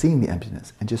without seeing the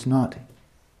emptiness and just not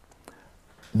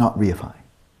reify.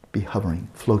 Be hovering,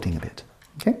 floating a bit.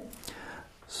 Okay?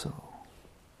 So,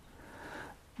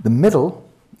 the middle,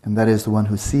 and that is the one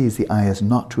who sees the I as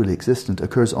not truly existent,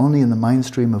 occurs only in the mind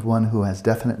stream of one who has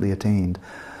definitely attained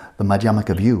the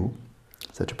Madhyamaka view.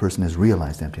 Such a person has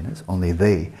realized emptiness. Only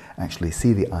they actually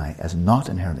see the I as not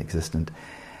inherently existent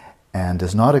and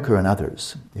does not occur in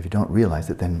others. If you don't realize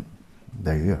it, then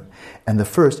there you go. And the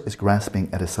first is grasping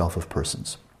at a self of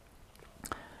persons.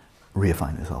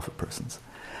 Reifying the self of persons.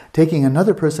 Taking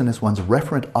another person as one's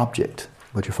referent object,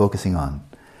 what you're focusing on,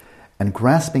 and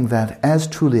grasping that as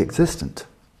truly existent,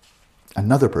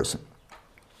 another person,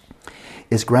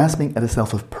 is grasping at a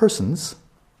self of persons.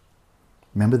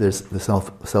 Remember, there's the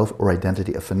self or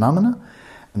identity of phenomena,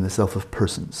 and the self of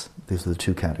persons. These are the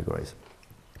 2 categories.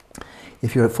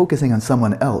 If you're focusing on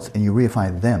someone else and you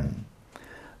reify them,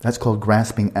 that's called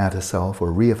grasping at a self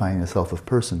or reifying a self of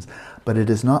persons, but it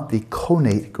is not the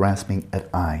connate grasping at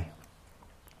I.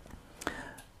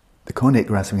 The connate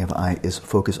grasping of I is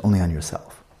focused only on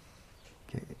yourself.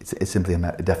 Okay? It's simply a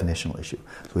definitional issue.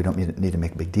 So we don't need to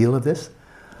make a big deal of this.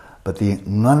 But the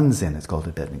nanzin, it's called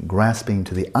in Tibetan, grasping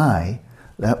to the I,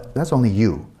 that's only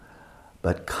you.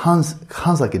 But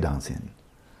kansakidansin,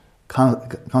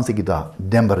 kansikida,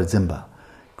 dembara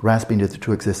grasping to the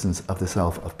true existence of the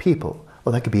self of people.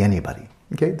 Well, that could be anybody.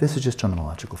 Okay, this is just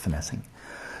terminological finessing.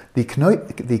 The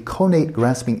connate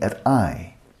grasping at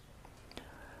I,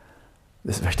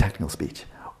 this is very technical speech,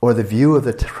 or the view of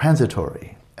the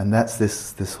transitory, and that's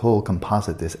this whole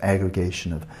composite, this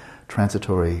aggregation of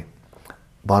transitory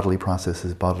bodily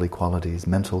processes, bodily qualities,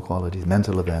 mental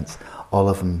events, all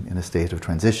of them in a state of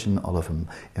transition, all of them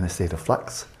in a state of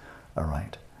flux. All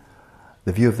right.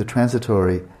 The view of the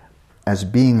transitory as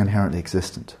being inherently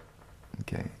existent.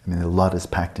 Okay, I mean, a lot is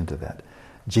packed into that.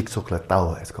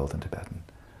 Jiksokla is called in Tibetan.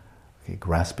 Okay,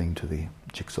 grasping to the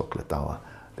Jiksokla,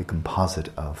 the composite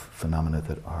of phenomena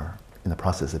that are in the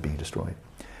process of being destroyed.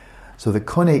 So the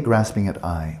connate grasping at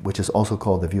I, which is also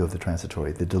called the view of the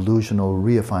transitory, the delusional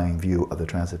reifying view of the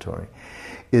transitory,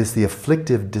 is the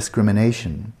afflictive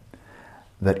discrimination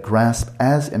that grasps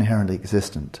as inherently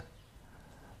existent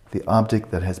the object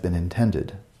that has been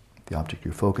intended, the object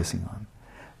you're focusing on,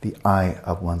 the I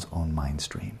of one's own mind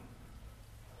stream.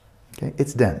 Okay?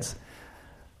 It's dense,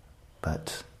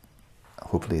 but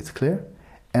hopefully it's clear.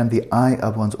 And the I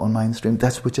of one's own mind stream,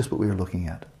 that's just what we were looking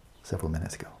at several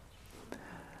minutes ago.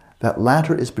 That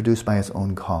latter is produced by its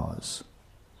own cause.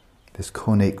 This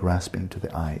connate grasping to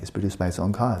the I is produced by its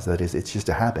own cause. That is, it's just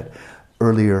a habit.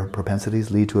 Earlier propensities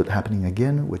lead to it happening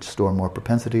again, which store more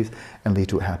propensities and lead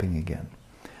to it happening again.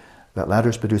 That latter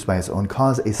is produced by its own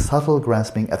cause, a subtle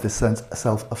grasping at the sense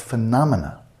self of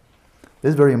phenomena. This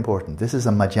is very important. This is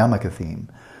a Madhyamaka theme,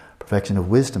 perfection of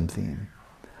wisdom theme,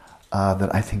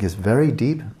 that I think is very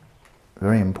deep,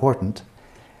 very important,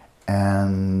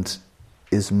 and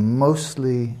is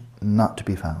mostly not to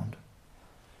be found,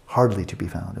 hardly to be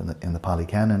found in the Pali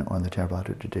Canon or in the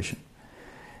Theravada tradition.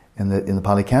 In the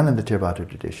Pali Canon, the Theravada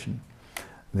tradition,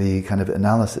 the kind of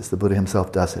analysis, the Buddha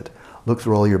himself does it. Look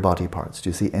through all your body parts. Do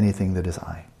you see anything that is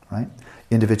I, right?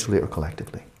 Individually or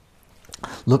collectively.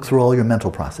 Look through all your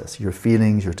mental process, your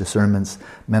feelings, your discernments,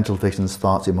 mental fictions,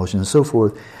 thoughts, emotions, and so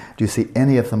forth. Do you see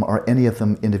any of them, or any of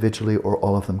them individually, or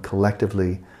all of them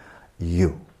collectively,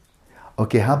 you?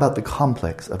 Okay, how about the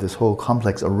complex of this whole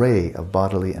complex array of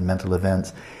bodily and mental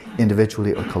events,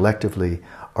 individually or collectively,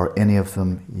 are any of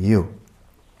them you?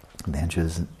 And the answer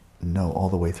is no, all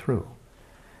the way through.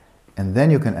 And then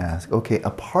you can ask, okay,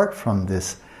 apart from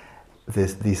these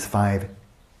five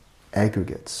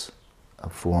aggregates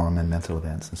of form and mental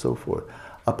events and so forth,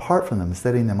 apart from them,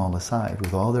 setting them all aside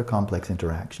with all their complex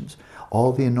interactions,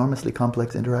 all the enormously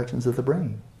complex interactions of the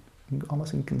brain,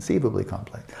 almost inconceivably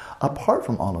complex, apart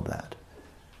from all of that,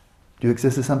 do you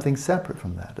exist as something separate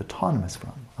from that, autonomous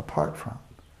from, apart from?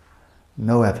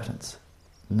 No evidence.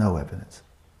 No evidence.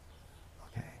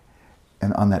 Okay.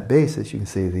 And on that basis, you can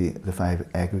see the five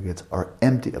aggregates are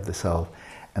empty of the self,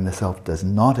 and the self does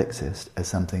not exist as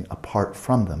something apart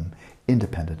from them,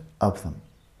 independent of them.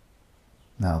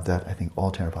 Now that I think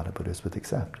all Theravada Buddhists would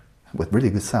accept, with really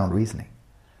good sound reasoning.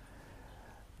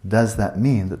 Does that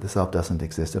mean that the self doesn't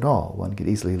exist at all? One could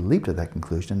easily leap to that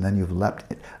conclusion, then you've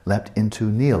leapt into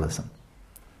nihilism.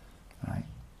 Right?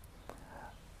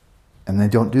 And they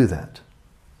don't do that.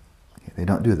 Okay, they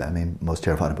don't do that. I mean, most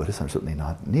Theravada Buddhists are certainly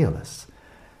not nihilists.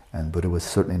 And Buddha was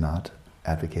certainly not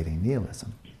advocating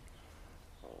nihilism.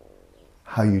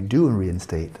 How you do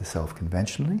reinstate the self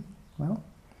conventionally? Well,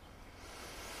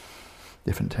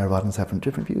 different Theravadins have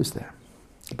different views there.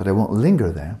 But I won't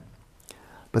linger there.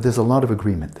 But there's a lot of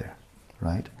agreement there,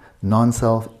 right?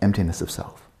 Non-self, emptiness of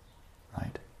self,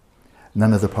 right?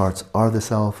 None of the parts are the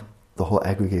self. The whole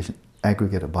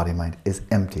aggregate of body-mind is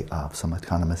empty of some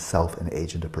autonomous self, an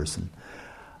agent, a person,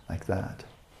 like that.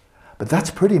 But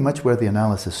that's pretty much where the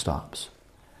analysis stops.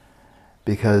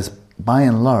 Because by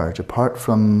and large, apart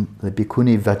from the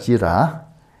Bhikkhuni Vajira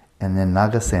and then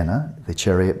Nagasena, the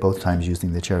chariot, both times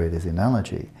using the chariot as the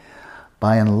analogy,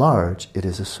 by and large, it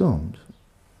is assumed,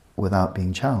 without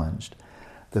being challenged,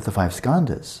 that the five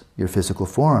skandhas, your physical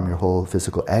form, your whole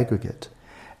physical aggregate,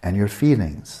 and your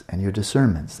feelings, and your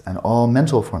discernments, and all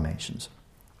mental formations,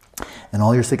 and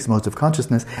all your six modes of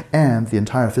consciousness, and the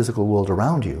entire physical world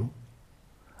around you,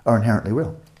 are inherently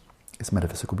real. It's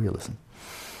metaphysical realism.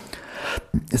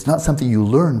 It's not something you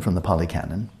learn from the Pali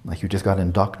Canon, like you just got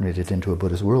indoctrinated into a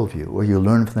Buddhist worldview, or you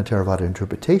learn from the Theravada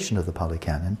interpretation of the Pali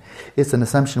Canon. It's an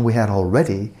assumption we had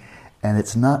already, and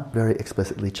it's not very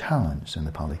explicitly challenged in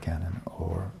the Pali Canon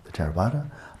or the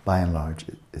Theravada. By and large,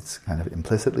 it's kind of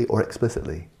implicitly or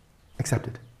explicitly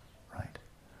accepted, right?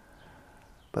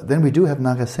 But then we do have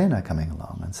Nagasena coming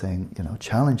along and saying,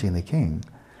 challenging the king,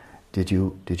 did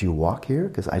you walk here?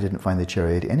 Because I didn't find the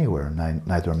chariot anywhere,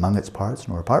 neither among its parts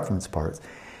nor apart from its parts.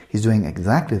 He's doing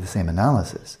exactly the same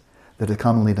analysis that is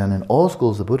commonly done in all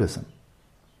schools of Buddhism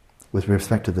with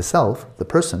respect to the self, the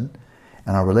person,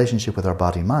 and our relationship with our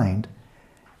body-mind.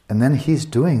 And then he's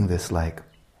doing this like,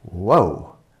 whoa,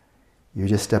 you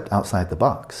just stepped outside the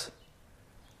box.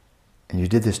 And you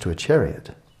did this to a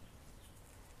chariot.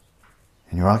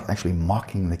 And you're actually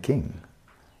mocking the king,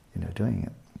 doing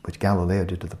it, which Galileo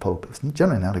did to the Pope. It's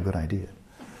generally not a good idea.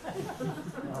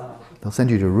 They'll send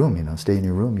you to a room, stay in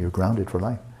your room, you're grounded for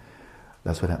life.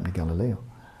 That's what happened to Galileo.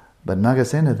 But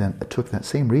Nagasena then took that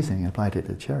same reasoning and applied it to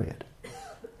the chariot.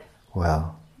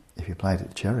 Well, if you apply it to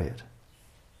the chariot,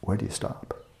 where do you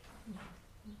stop?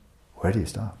 Where do you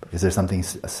stop? Is there something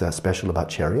special about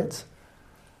chariots?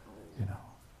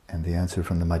 And the answer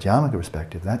from the Madhyamaka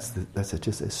perspective, that's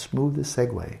just as smooth a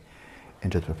segue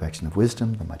into the perfection of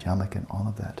wisdom, the Madhyamaka, and all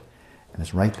of that. And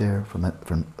it's right there from a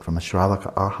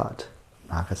Shravaka Arhat,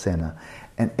 Mahakasena.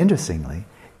 And interestingly,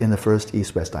 in the first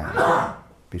East-West dialogue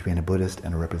between a Buddhist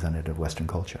and a representative of Western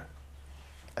culture,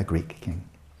 a Greek king.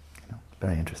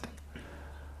 Very interesting.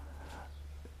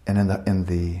 And in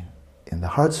the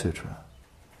Heart Sutra,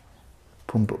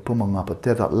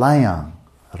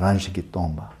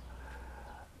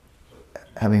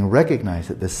 having recognized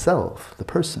that the self, the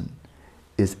person,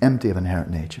 is empty of inherent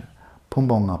nature,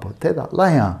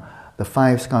 the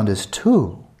five skandhas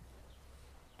too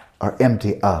are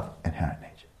empty of inherent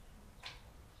nature.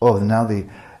 Oh,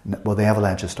 the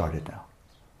avalanche has started now.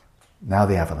 Now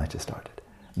the avalanche has started.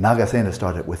 Nagasena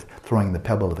started with throwing the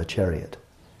pebble of a chariot.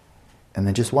 And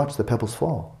then just watch the pebbles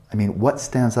fall. I mean, what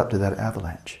stands up to that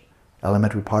avalanche?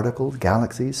 Elementary particles,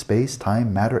 galaxies, space,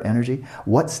 time, matter, energy.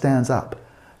 What stands up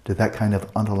to that kind of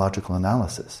ontological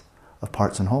analysis of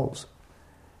parts and wholes?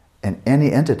 And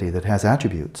any entity that has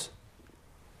attributes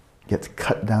gets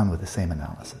cut down with the same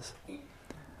analysis.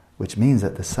 Which means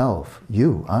that the self,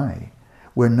 you, I,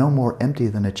 we're no more empty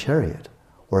than a chariot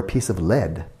or a piece of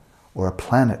lead or a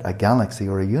planet, a galaxy,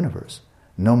 or a universe.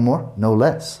 No more, no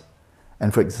less.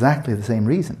 And for exactly the same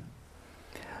reason.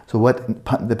 So what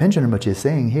the Panchen Rinpoche is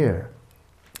saying here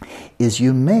is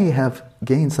you may have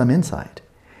gained some insight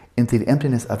into the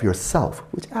emptiness of yourself,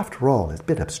 which after all is a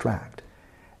bit abstract.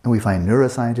 And we find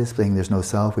neuroscientists saying there's no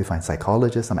self. We find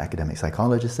psychologists, some academic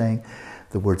psychologists saying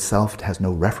the word self has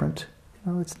no referent.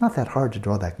 It's not that hard to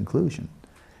draw that conclusion.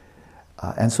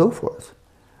 And so forth.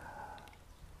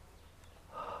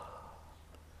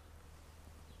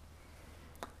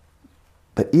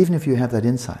 But even if you have that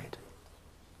insight,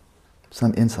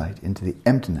 some insight into the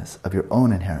emptiness of your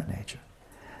own inherent nature,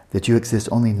 that you exist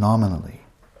only nominally,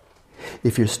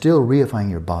 if you're still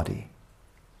reifying your body,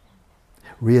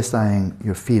 reifying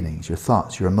your feelings, your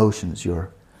thoughts, your emotions,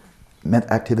 your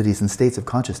activities and states of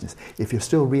consciousness, if you're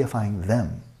still reifying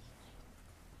them,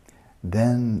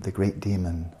 then the great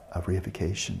demon of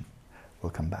reification will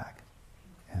come back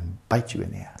and bite you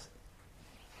in the ass.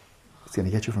 It's going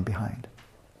to get you from behind.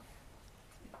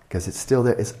 Because it's still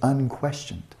there, it's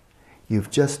unquestioned. You've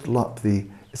just lopped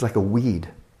it's like a weed.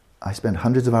 I spent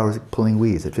hundreds of hours pulling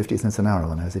weeds at 50 cents an hour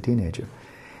when I was a teenager.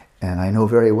 And I know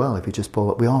very well if you just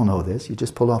pull, we all know this, you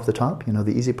just pull off the top,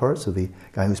 the easy part, so the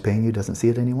guy who's paying you doesn't see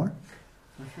it anymore.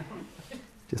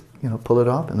 Just, pull it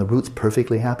off, and the root's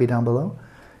perfectly happy down below.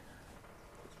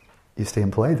 You stay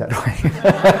employed that way.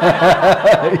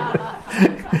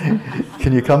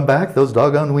 Can you come back? Those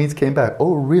doggone weeds came back.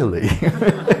 Oh, really?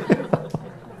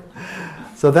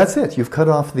 So that's it. You've cut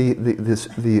off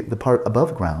the part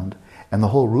above ground, and the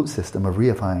whole root system of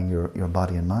reifying your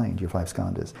body and mind, your five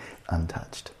skandhas,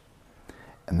 untouched.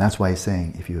 And that's why he's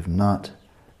saying, if you have not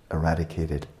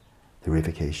eradicated the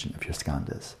reification of your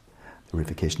skandhas, the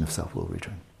reification of self will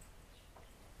return.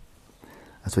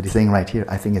 That's what he's saying right here.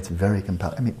 I think it's very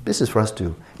compelling. I mean, this is for us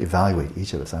to evaluate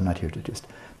each of us. I'm not here to just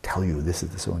tell you this is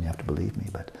the so and you have to believe me,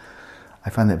 but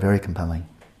I find that very compelling.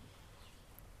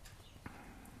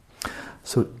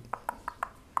 So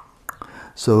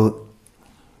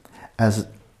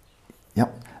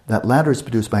that latter is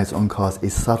produced by its own cause, a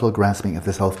subtle grasping of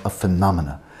the self of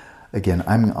phenomena. Again,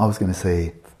 I'm always going to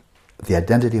say the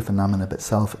identity of phenomena, but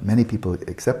self, many people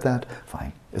accept that,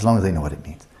 fine, as long as they know what it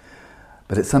means.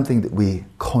 But it's something that we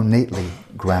connately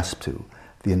grasp to,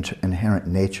 the inherent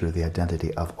nature, the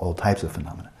identity of all types of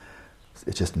phenomena.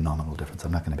 It's just a nominal difference.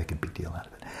 I'm not going to make a big deal out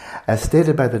of it. As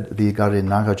stated by the Vigare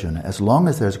Nagarjuna, as long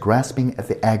as there's grasping at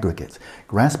the aggregates,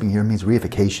 grasping here means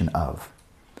reification of,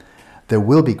 there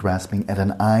will be grasping at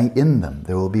an I in them.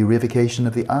 There will be reification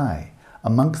of the I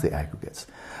amongst the aggregates.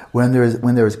 When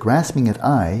there is grasping at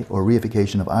I, or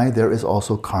reification of I, there is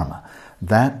also karma.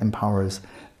 That empowers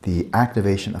the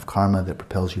activation of karma that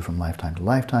propels you from lifetime to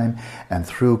lifetime, and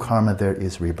through karma there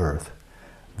is rebirth.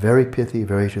 Very pithy,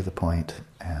 very to the point,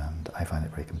 and I find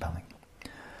it very compelling.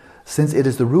 Since it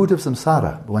is the root of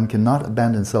samsara, one cannot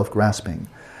abandon self-grasping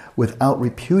without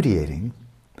repudiating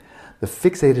the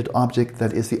fixated object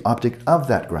that is the object of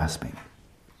that grasping.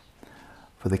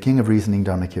 For the king of reasoning,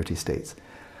 Dharmakirti states,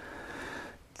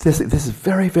 this is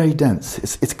very, very dense.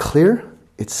 It's clear,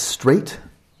 it's straight,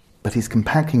 but he's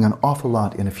compacting an awful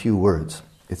lot in a few words.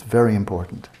 It's very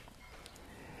important.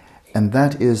 And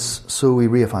that is, so we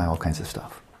reify all kinds of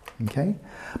stuff. Okay?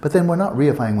 But then we're not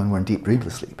reifying when we're in deep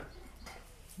dreamless sleep.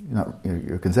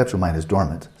 Your conceptual mind is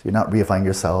dormant. So you're not reifying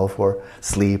yourself or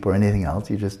sleep or anything else.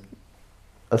 You're just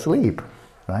asleep,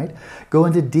 right? Go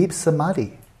into deep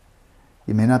samadhi.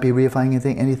 You may not be reifying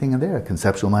anything in there.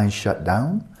 Conceptual mind shut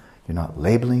down. You're not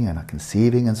labeling, you're not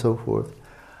conceiving, and so forth.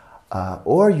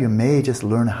 Or you may just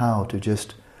learn how to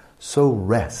just so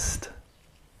rest,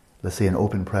 let's say in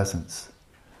open presence,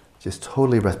 just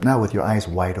totally rest. Now with your eyes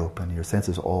wide open, your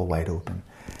senses all wide open,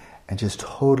 and just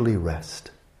totally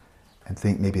rest. And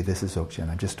think maybe this is Dzogchen.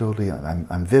 I'm just totally,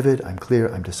 I'm vivid, I'm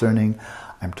clear, I'm discerning,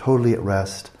 I'm totally at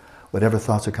rest. Whatever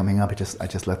thoughts are coming up, I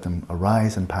just let them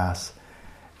arise and pass.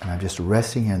 And I'm just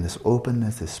resting here in this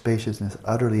openness, this spaciousness,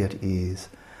 utterly at ease.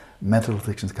 Mental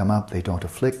afflictions come up, they don't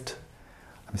afflict.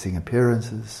 I'm seeing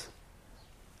appearances,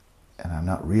 and I'm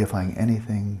not reifying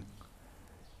anything,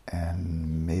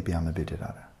 and maybe I'm a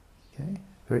Vidyadhara. Okay?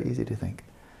 Very easy to think.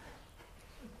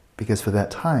 Because for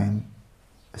that time,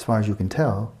 as far as you can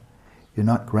tell, you're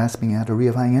not grasping at or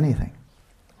reifying anything.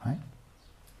 Right?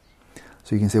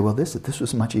 So you can say, well, this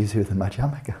was much easier than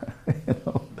Madhyamaka.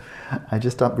 I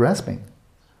just stopped grasping.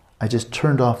 I just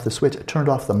turned off the switch, I turned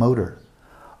off the motor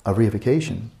of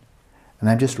reification, and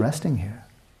I'm just resting here.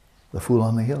 The fool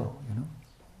on the hill,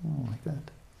 like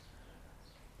that.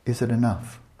 Is it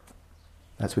enough?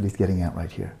 That's what he's getting at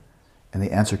right here. And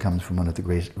the answer comes from one of the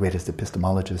greatest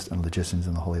epistemologists and logicians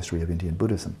in the whole history of Indian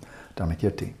Buddhism,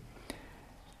 Dharmakirti.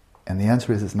 And the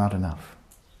answer is, it's not enough.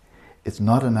 It's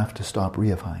not enough to stop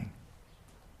reifying.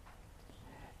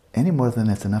 Any more than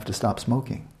it's enough to stop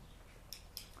smoking.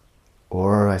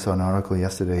 Or I saw an article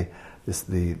yesterday,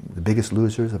 the biggest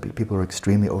losers are people who are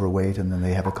extremely overweight, and then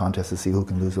they have a contest to see who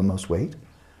can lose the most weight.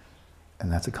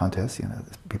 And that's a contest,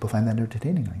 people find that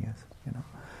entertaining, I guess,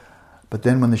 But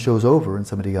then when the show's over and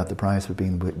somebody got the prize for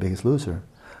being the biggest loser,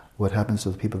 what happens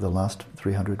to the people that lost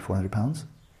 300, 400 pounds?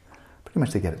 Pretty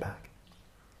much they get it back.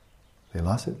 They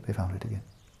lost it, they found it again.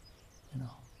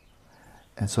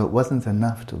 And so it wasn't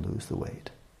enough to lose the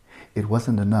weight. It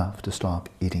wasn't enough to stop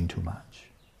eating too much.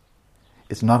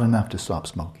 It's not enough to stop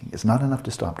smoking. It's not enough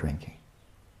to stop drinking.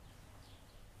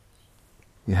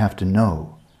 You have to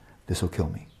know this will kill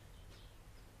me.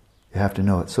 You have to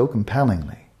know it so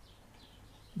compellingly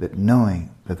that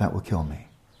knowing that will kill me,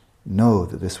 know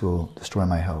that this will destroy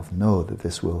my health, know that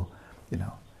this will,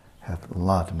 have a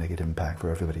lot of negative impact for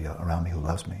everybody around me who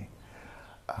loves me.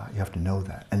 You have to know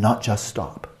that, and not just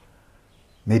stop.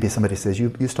 Maybe somebody says,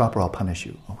 you stop or I'll punish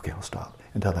you. Okay, I'll stop.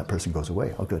 Until that person goes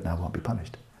away. Oh good, now I won't be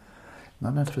punished.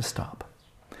 Not enough to stop.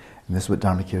 And this is what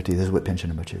Dharmakirti, this is what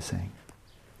Pinchen Rinpoche is saying.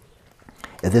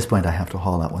 At this point I have to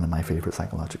haul out one of my favorite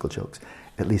psychological jokes.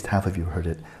 At least half of you heard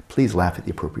it. Please laugh at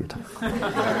the appropriate time.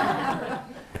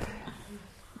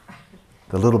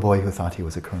 The little boy who thought he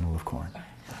was a kernel of corn.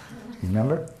 You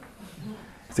remember?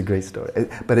 It's a great story.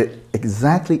 But it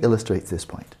exactly illustrates this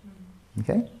point.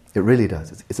 Okay? It really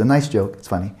does. It's a nice joke, it's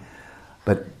funny.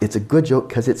 But it's a good joke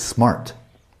because it's smart.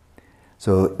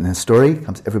 So in the story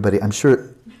comes everybody, I'm sure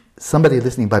somebody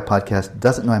listening by podcast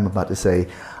doesn't know I'm about to say,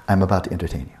 I'm about to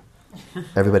entertain you.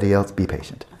 Everybody else, be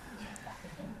patient.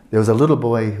 There was a little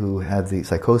boy who had the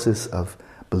psychosis of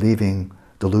believing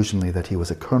delusionally that he was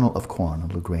a kernel of corn, a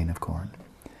little grain of corn.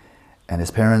 And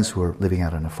his parents, who were living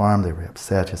out on a farm, they were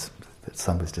upset. His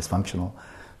son was dysfunctional,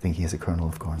 thinking he's a kernel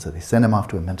of corn. So they sent him off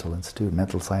to a mental institute,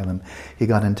 mental asylum. He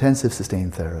got intensive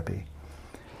sustained therapy.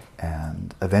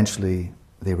 And eventually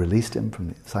they released him from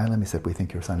the asylum. He said, we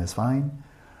think your son is fine.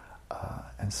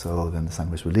 And so then the son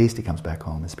was released. He comes back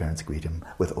home. His parents greet him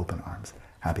with open arms,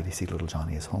 happy to see little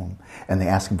Johnny is home. And they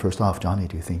ask him first off, Johnny,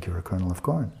 do you think you're a kernel of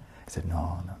corn? He said,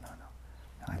 no.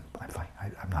 I'm fine.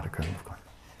 I'm not a kernel of corn.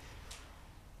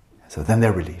 So then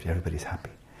they're relieved. Everybody's happy,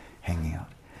 hanging out.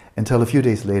 Until a few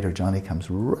days later, Johnny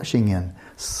comes rushing in,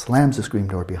 slams the screen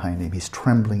door behind him. He's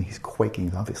trembling, he's quaking,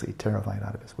 he's obviously terrified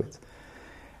out of his wits.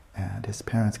 And his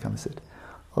parents come and said,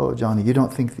 oh, Johnny, you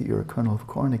don't think that you're a kernel of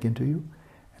corn again, do you?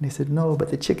 And he said, no,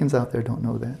 but the chickens out there don't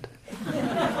know that.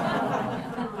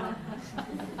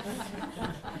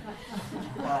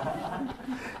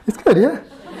 It's good, yeah?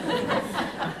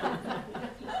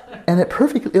 And it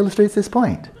perfectly illustrates this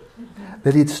point.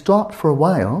 That he'd stopped for a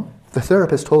while. The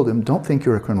therapist told him, don't think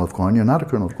you're a kernel of corn, you're not a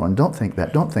kernel of corn, don't think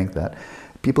that, don't think that.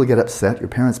 People get upset, your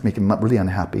parents make him really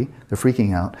unhappy, they're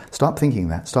freaking out. Stop thinking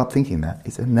that, stop thinking that.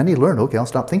 He said, and then he learned, okay, I'll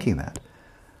stop thinking that.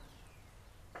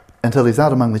 Until he's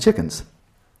out among the chickens.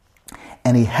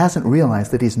 And he hasn't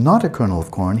realized that he's not a kernel of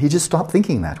corn, he just stopped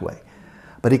thinking that way.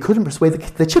 But he couldn't persuade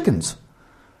the chickens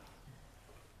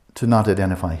to not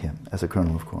identify him as a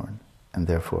kernel of corn. And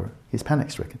therefore, he's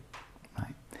panic-stricken.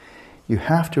 Right? You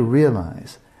have to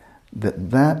realize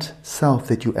that self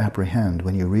that you apprehend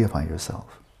when you reify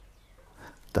yourself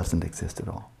doesn't exist at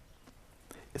all.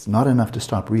 It's not enough to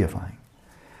stop reifying.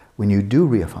 When you do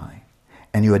reify,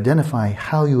 and you identify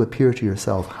how you appear to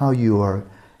yourself, how you are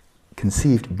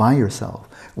conceived by yourself,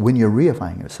 when you're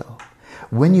reifying yourself,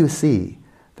 when you see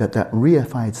that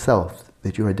reified self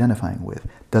that you're identifying with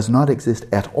does not exist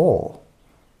at all,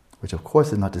 which of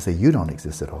course is not to say you don't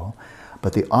exist at all,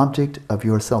 but the object of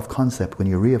your self-concept when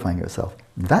you're reifying yourself,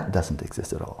 that doesn't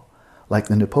exist at all. Like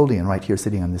the Napoleon right here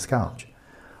sitting on this couch,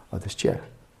 or this chair.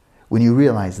 When you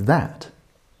realize that,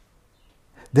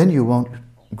 then you won't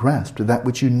grasp to that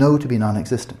which you know to be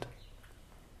non-existent.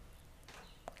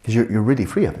 Because you're really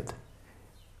free of it.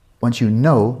 Once you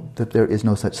know that there is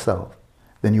no such self,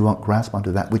 then you won't grasp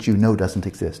onto that which you know doesn't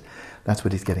exist. That's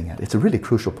what he's getting at. It's a really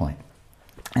crucial point.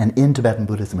 And in Tibetan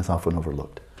Buddhism, it's often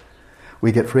overlooked.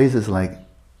 We get phrases like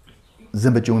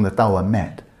Zimbajung the Tawa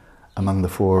met among the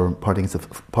four partings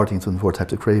from the four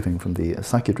types of craving from the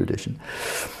Sakya tradition.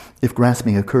 If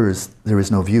grasping occurs, there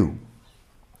is no view.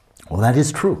 Well, that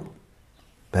is true.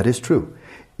 That is true.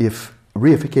 If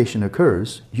reification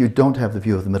occurs, you don't have the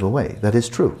view of the middle way. That is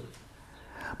true.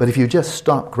 But if you just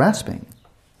stop grasping,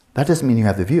 that doesn't mean you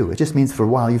have the view. It just means for a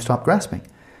while you've stopped grasping.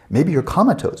 Maybe you're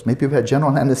comatose. Maybe you've had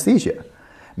general anesthesia.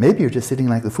 Maybe you're just sitting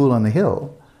like the fool on the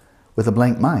hill with a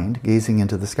blank mind, gazing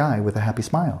into the sky with a happy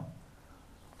smile.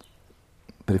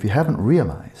 But if you haven't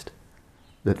realized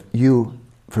that you,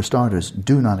 for starters,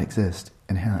 do not exist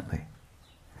inherently,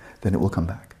 then it will come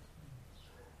back.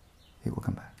 It will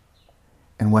come back.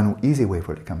 And one easy way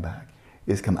for it to come back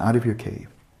is come out of your cave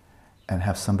and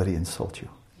have somebody insult you.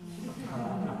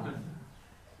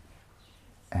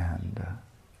 And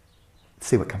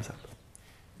see what comes up.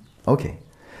 Okay.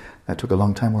 That took a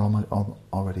long time. We're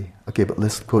already... Okay, but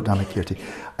let's quote Dhammakirti.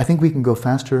 I think we can go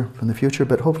faster from the future,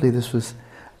 but hopefully this was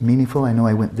meaningful. I know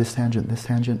I went this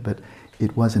tangent, but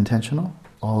it was intentional.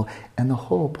 And the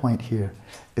whole point here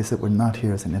is that we're not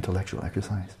here as an intellectual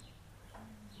exercise.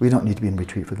 We don't need to be in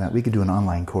retreat for that. We could do an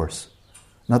online course.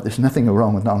 There's nothing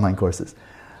wrong with online courses.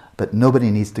 But nobody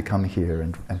needs to come here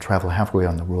and travel halfway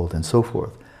around the world and so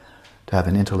forth to have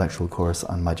an intellectual course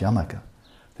on Madhyamaka.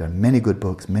 There are many good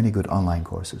books, many good online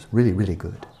courses. Really, really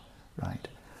good. Right?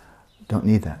 Don't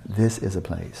need that. This is a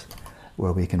place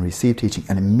where we can receive teaching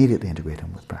and immediately integrate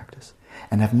them with practice.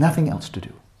 And have nothing else to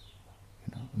do.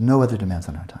 No other demands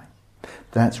on our time.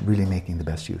 That's really making the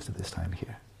best use of this time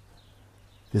here.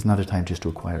 There's not a time just to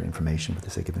acquire information for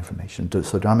the sake of information.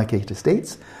 So Dharmakirti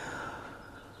states,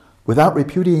 without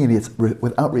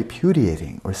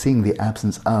repudiating or seeing the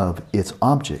absence of its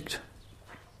object,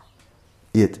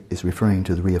 it is referring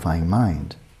to the reifying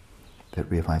mind that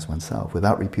reifies oneself.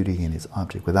 Without repudiating its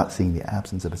object, without seeing the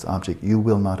absence of its object, you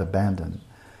will not abandon,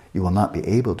 you will not be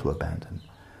able to abandon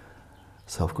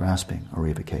self-grasping or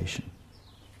reification.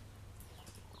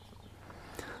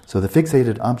 So the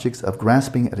fixated objects of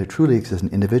grasping at a truly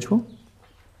existent individual,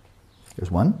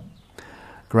 here's one.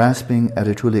 Grasping at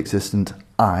a truly existent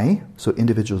I, so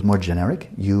individual is more generic,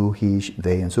 you, he,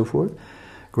 they, and so forth.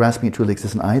 Grasping at truly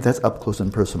existent I, that's up close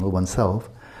and personal, oneself.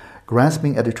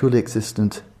 Grasping at a truly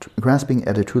existent person,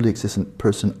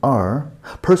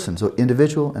 so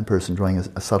individual and person, drawing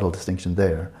a subtle distinction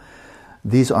there.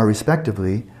 These are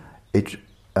respectively, the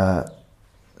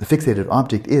fixated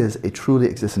object is a truly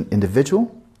existent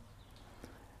individual,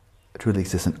 a truly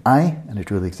existent I, and a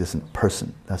truly existent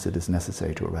person. Thus it is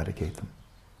necessary to eradicate them.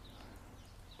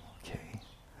 Okay,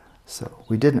 so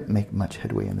we didn't make much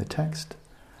headway in the text,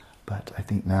 but I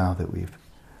think now that we've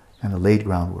kind of laid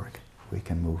groundwork, we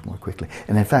can move more quickly.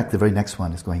 And in fact, the very next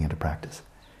one is going into practice.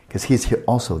 Because he's here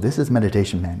also, this is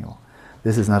meditation manual.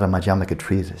 This is not a Madhyamaka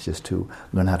treatise just to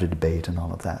learn how to debate and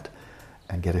all of that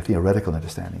and get a theoretical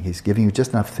understanding. He's giving you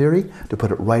just enough theory to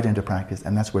put it right into practice,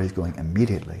 and that's where he's going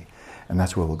immediately. And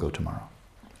that's where we'll go tomorrow.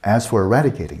 As for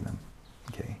eradicating them,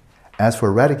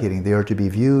 they are to be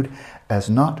viewed as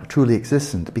not truly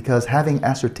existent, because having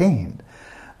ascertained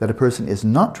that a person is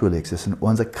not truly existent,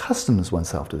 one accustoms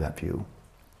oneself to that view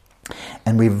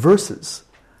and reverses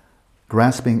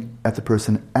grasping at the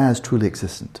person as truly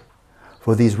existent.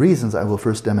 For these reasons, I will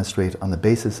first demonstrate on the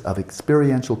basis of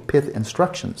experiential pith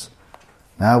instructions.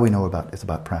 Now we know it's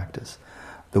about practice.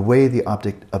 The way the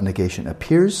object of negation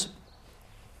appears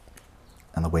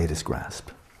and the way it is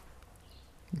grasped.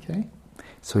 Okay?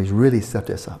 So he's really set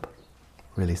this up.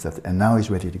 And now he's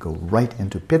ready to go right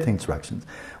into pith instructions.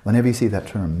 Whenever you see that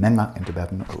term, menga in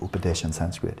Tibetan or upadesha in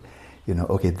Sanskrit,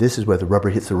 okay, this is where the rubber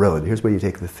hits the road. Here's where you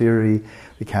take the theory,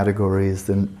 the categories,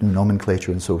 the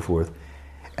nomenclature, and so forth.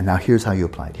 And now here's how you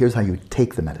apply it. Here's how you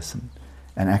take the medicine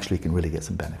and actually can really get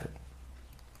some benefit.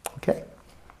 Okay?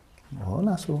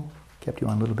 Hola, so kept you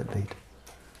on a little bit late.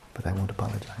 But I won't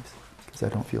apologize because I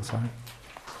don't feel sorry.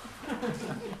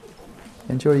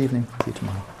 Enjoy your evening. See you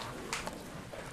tomorrow.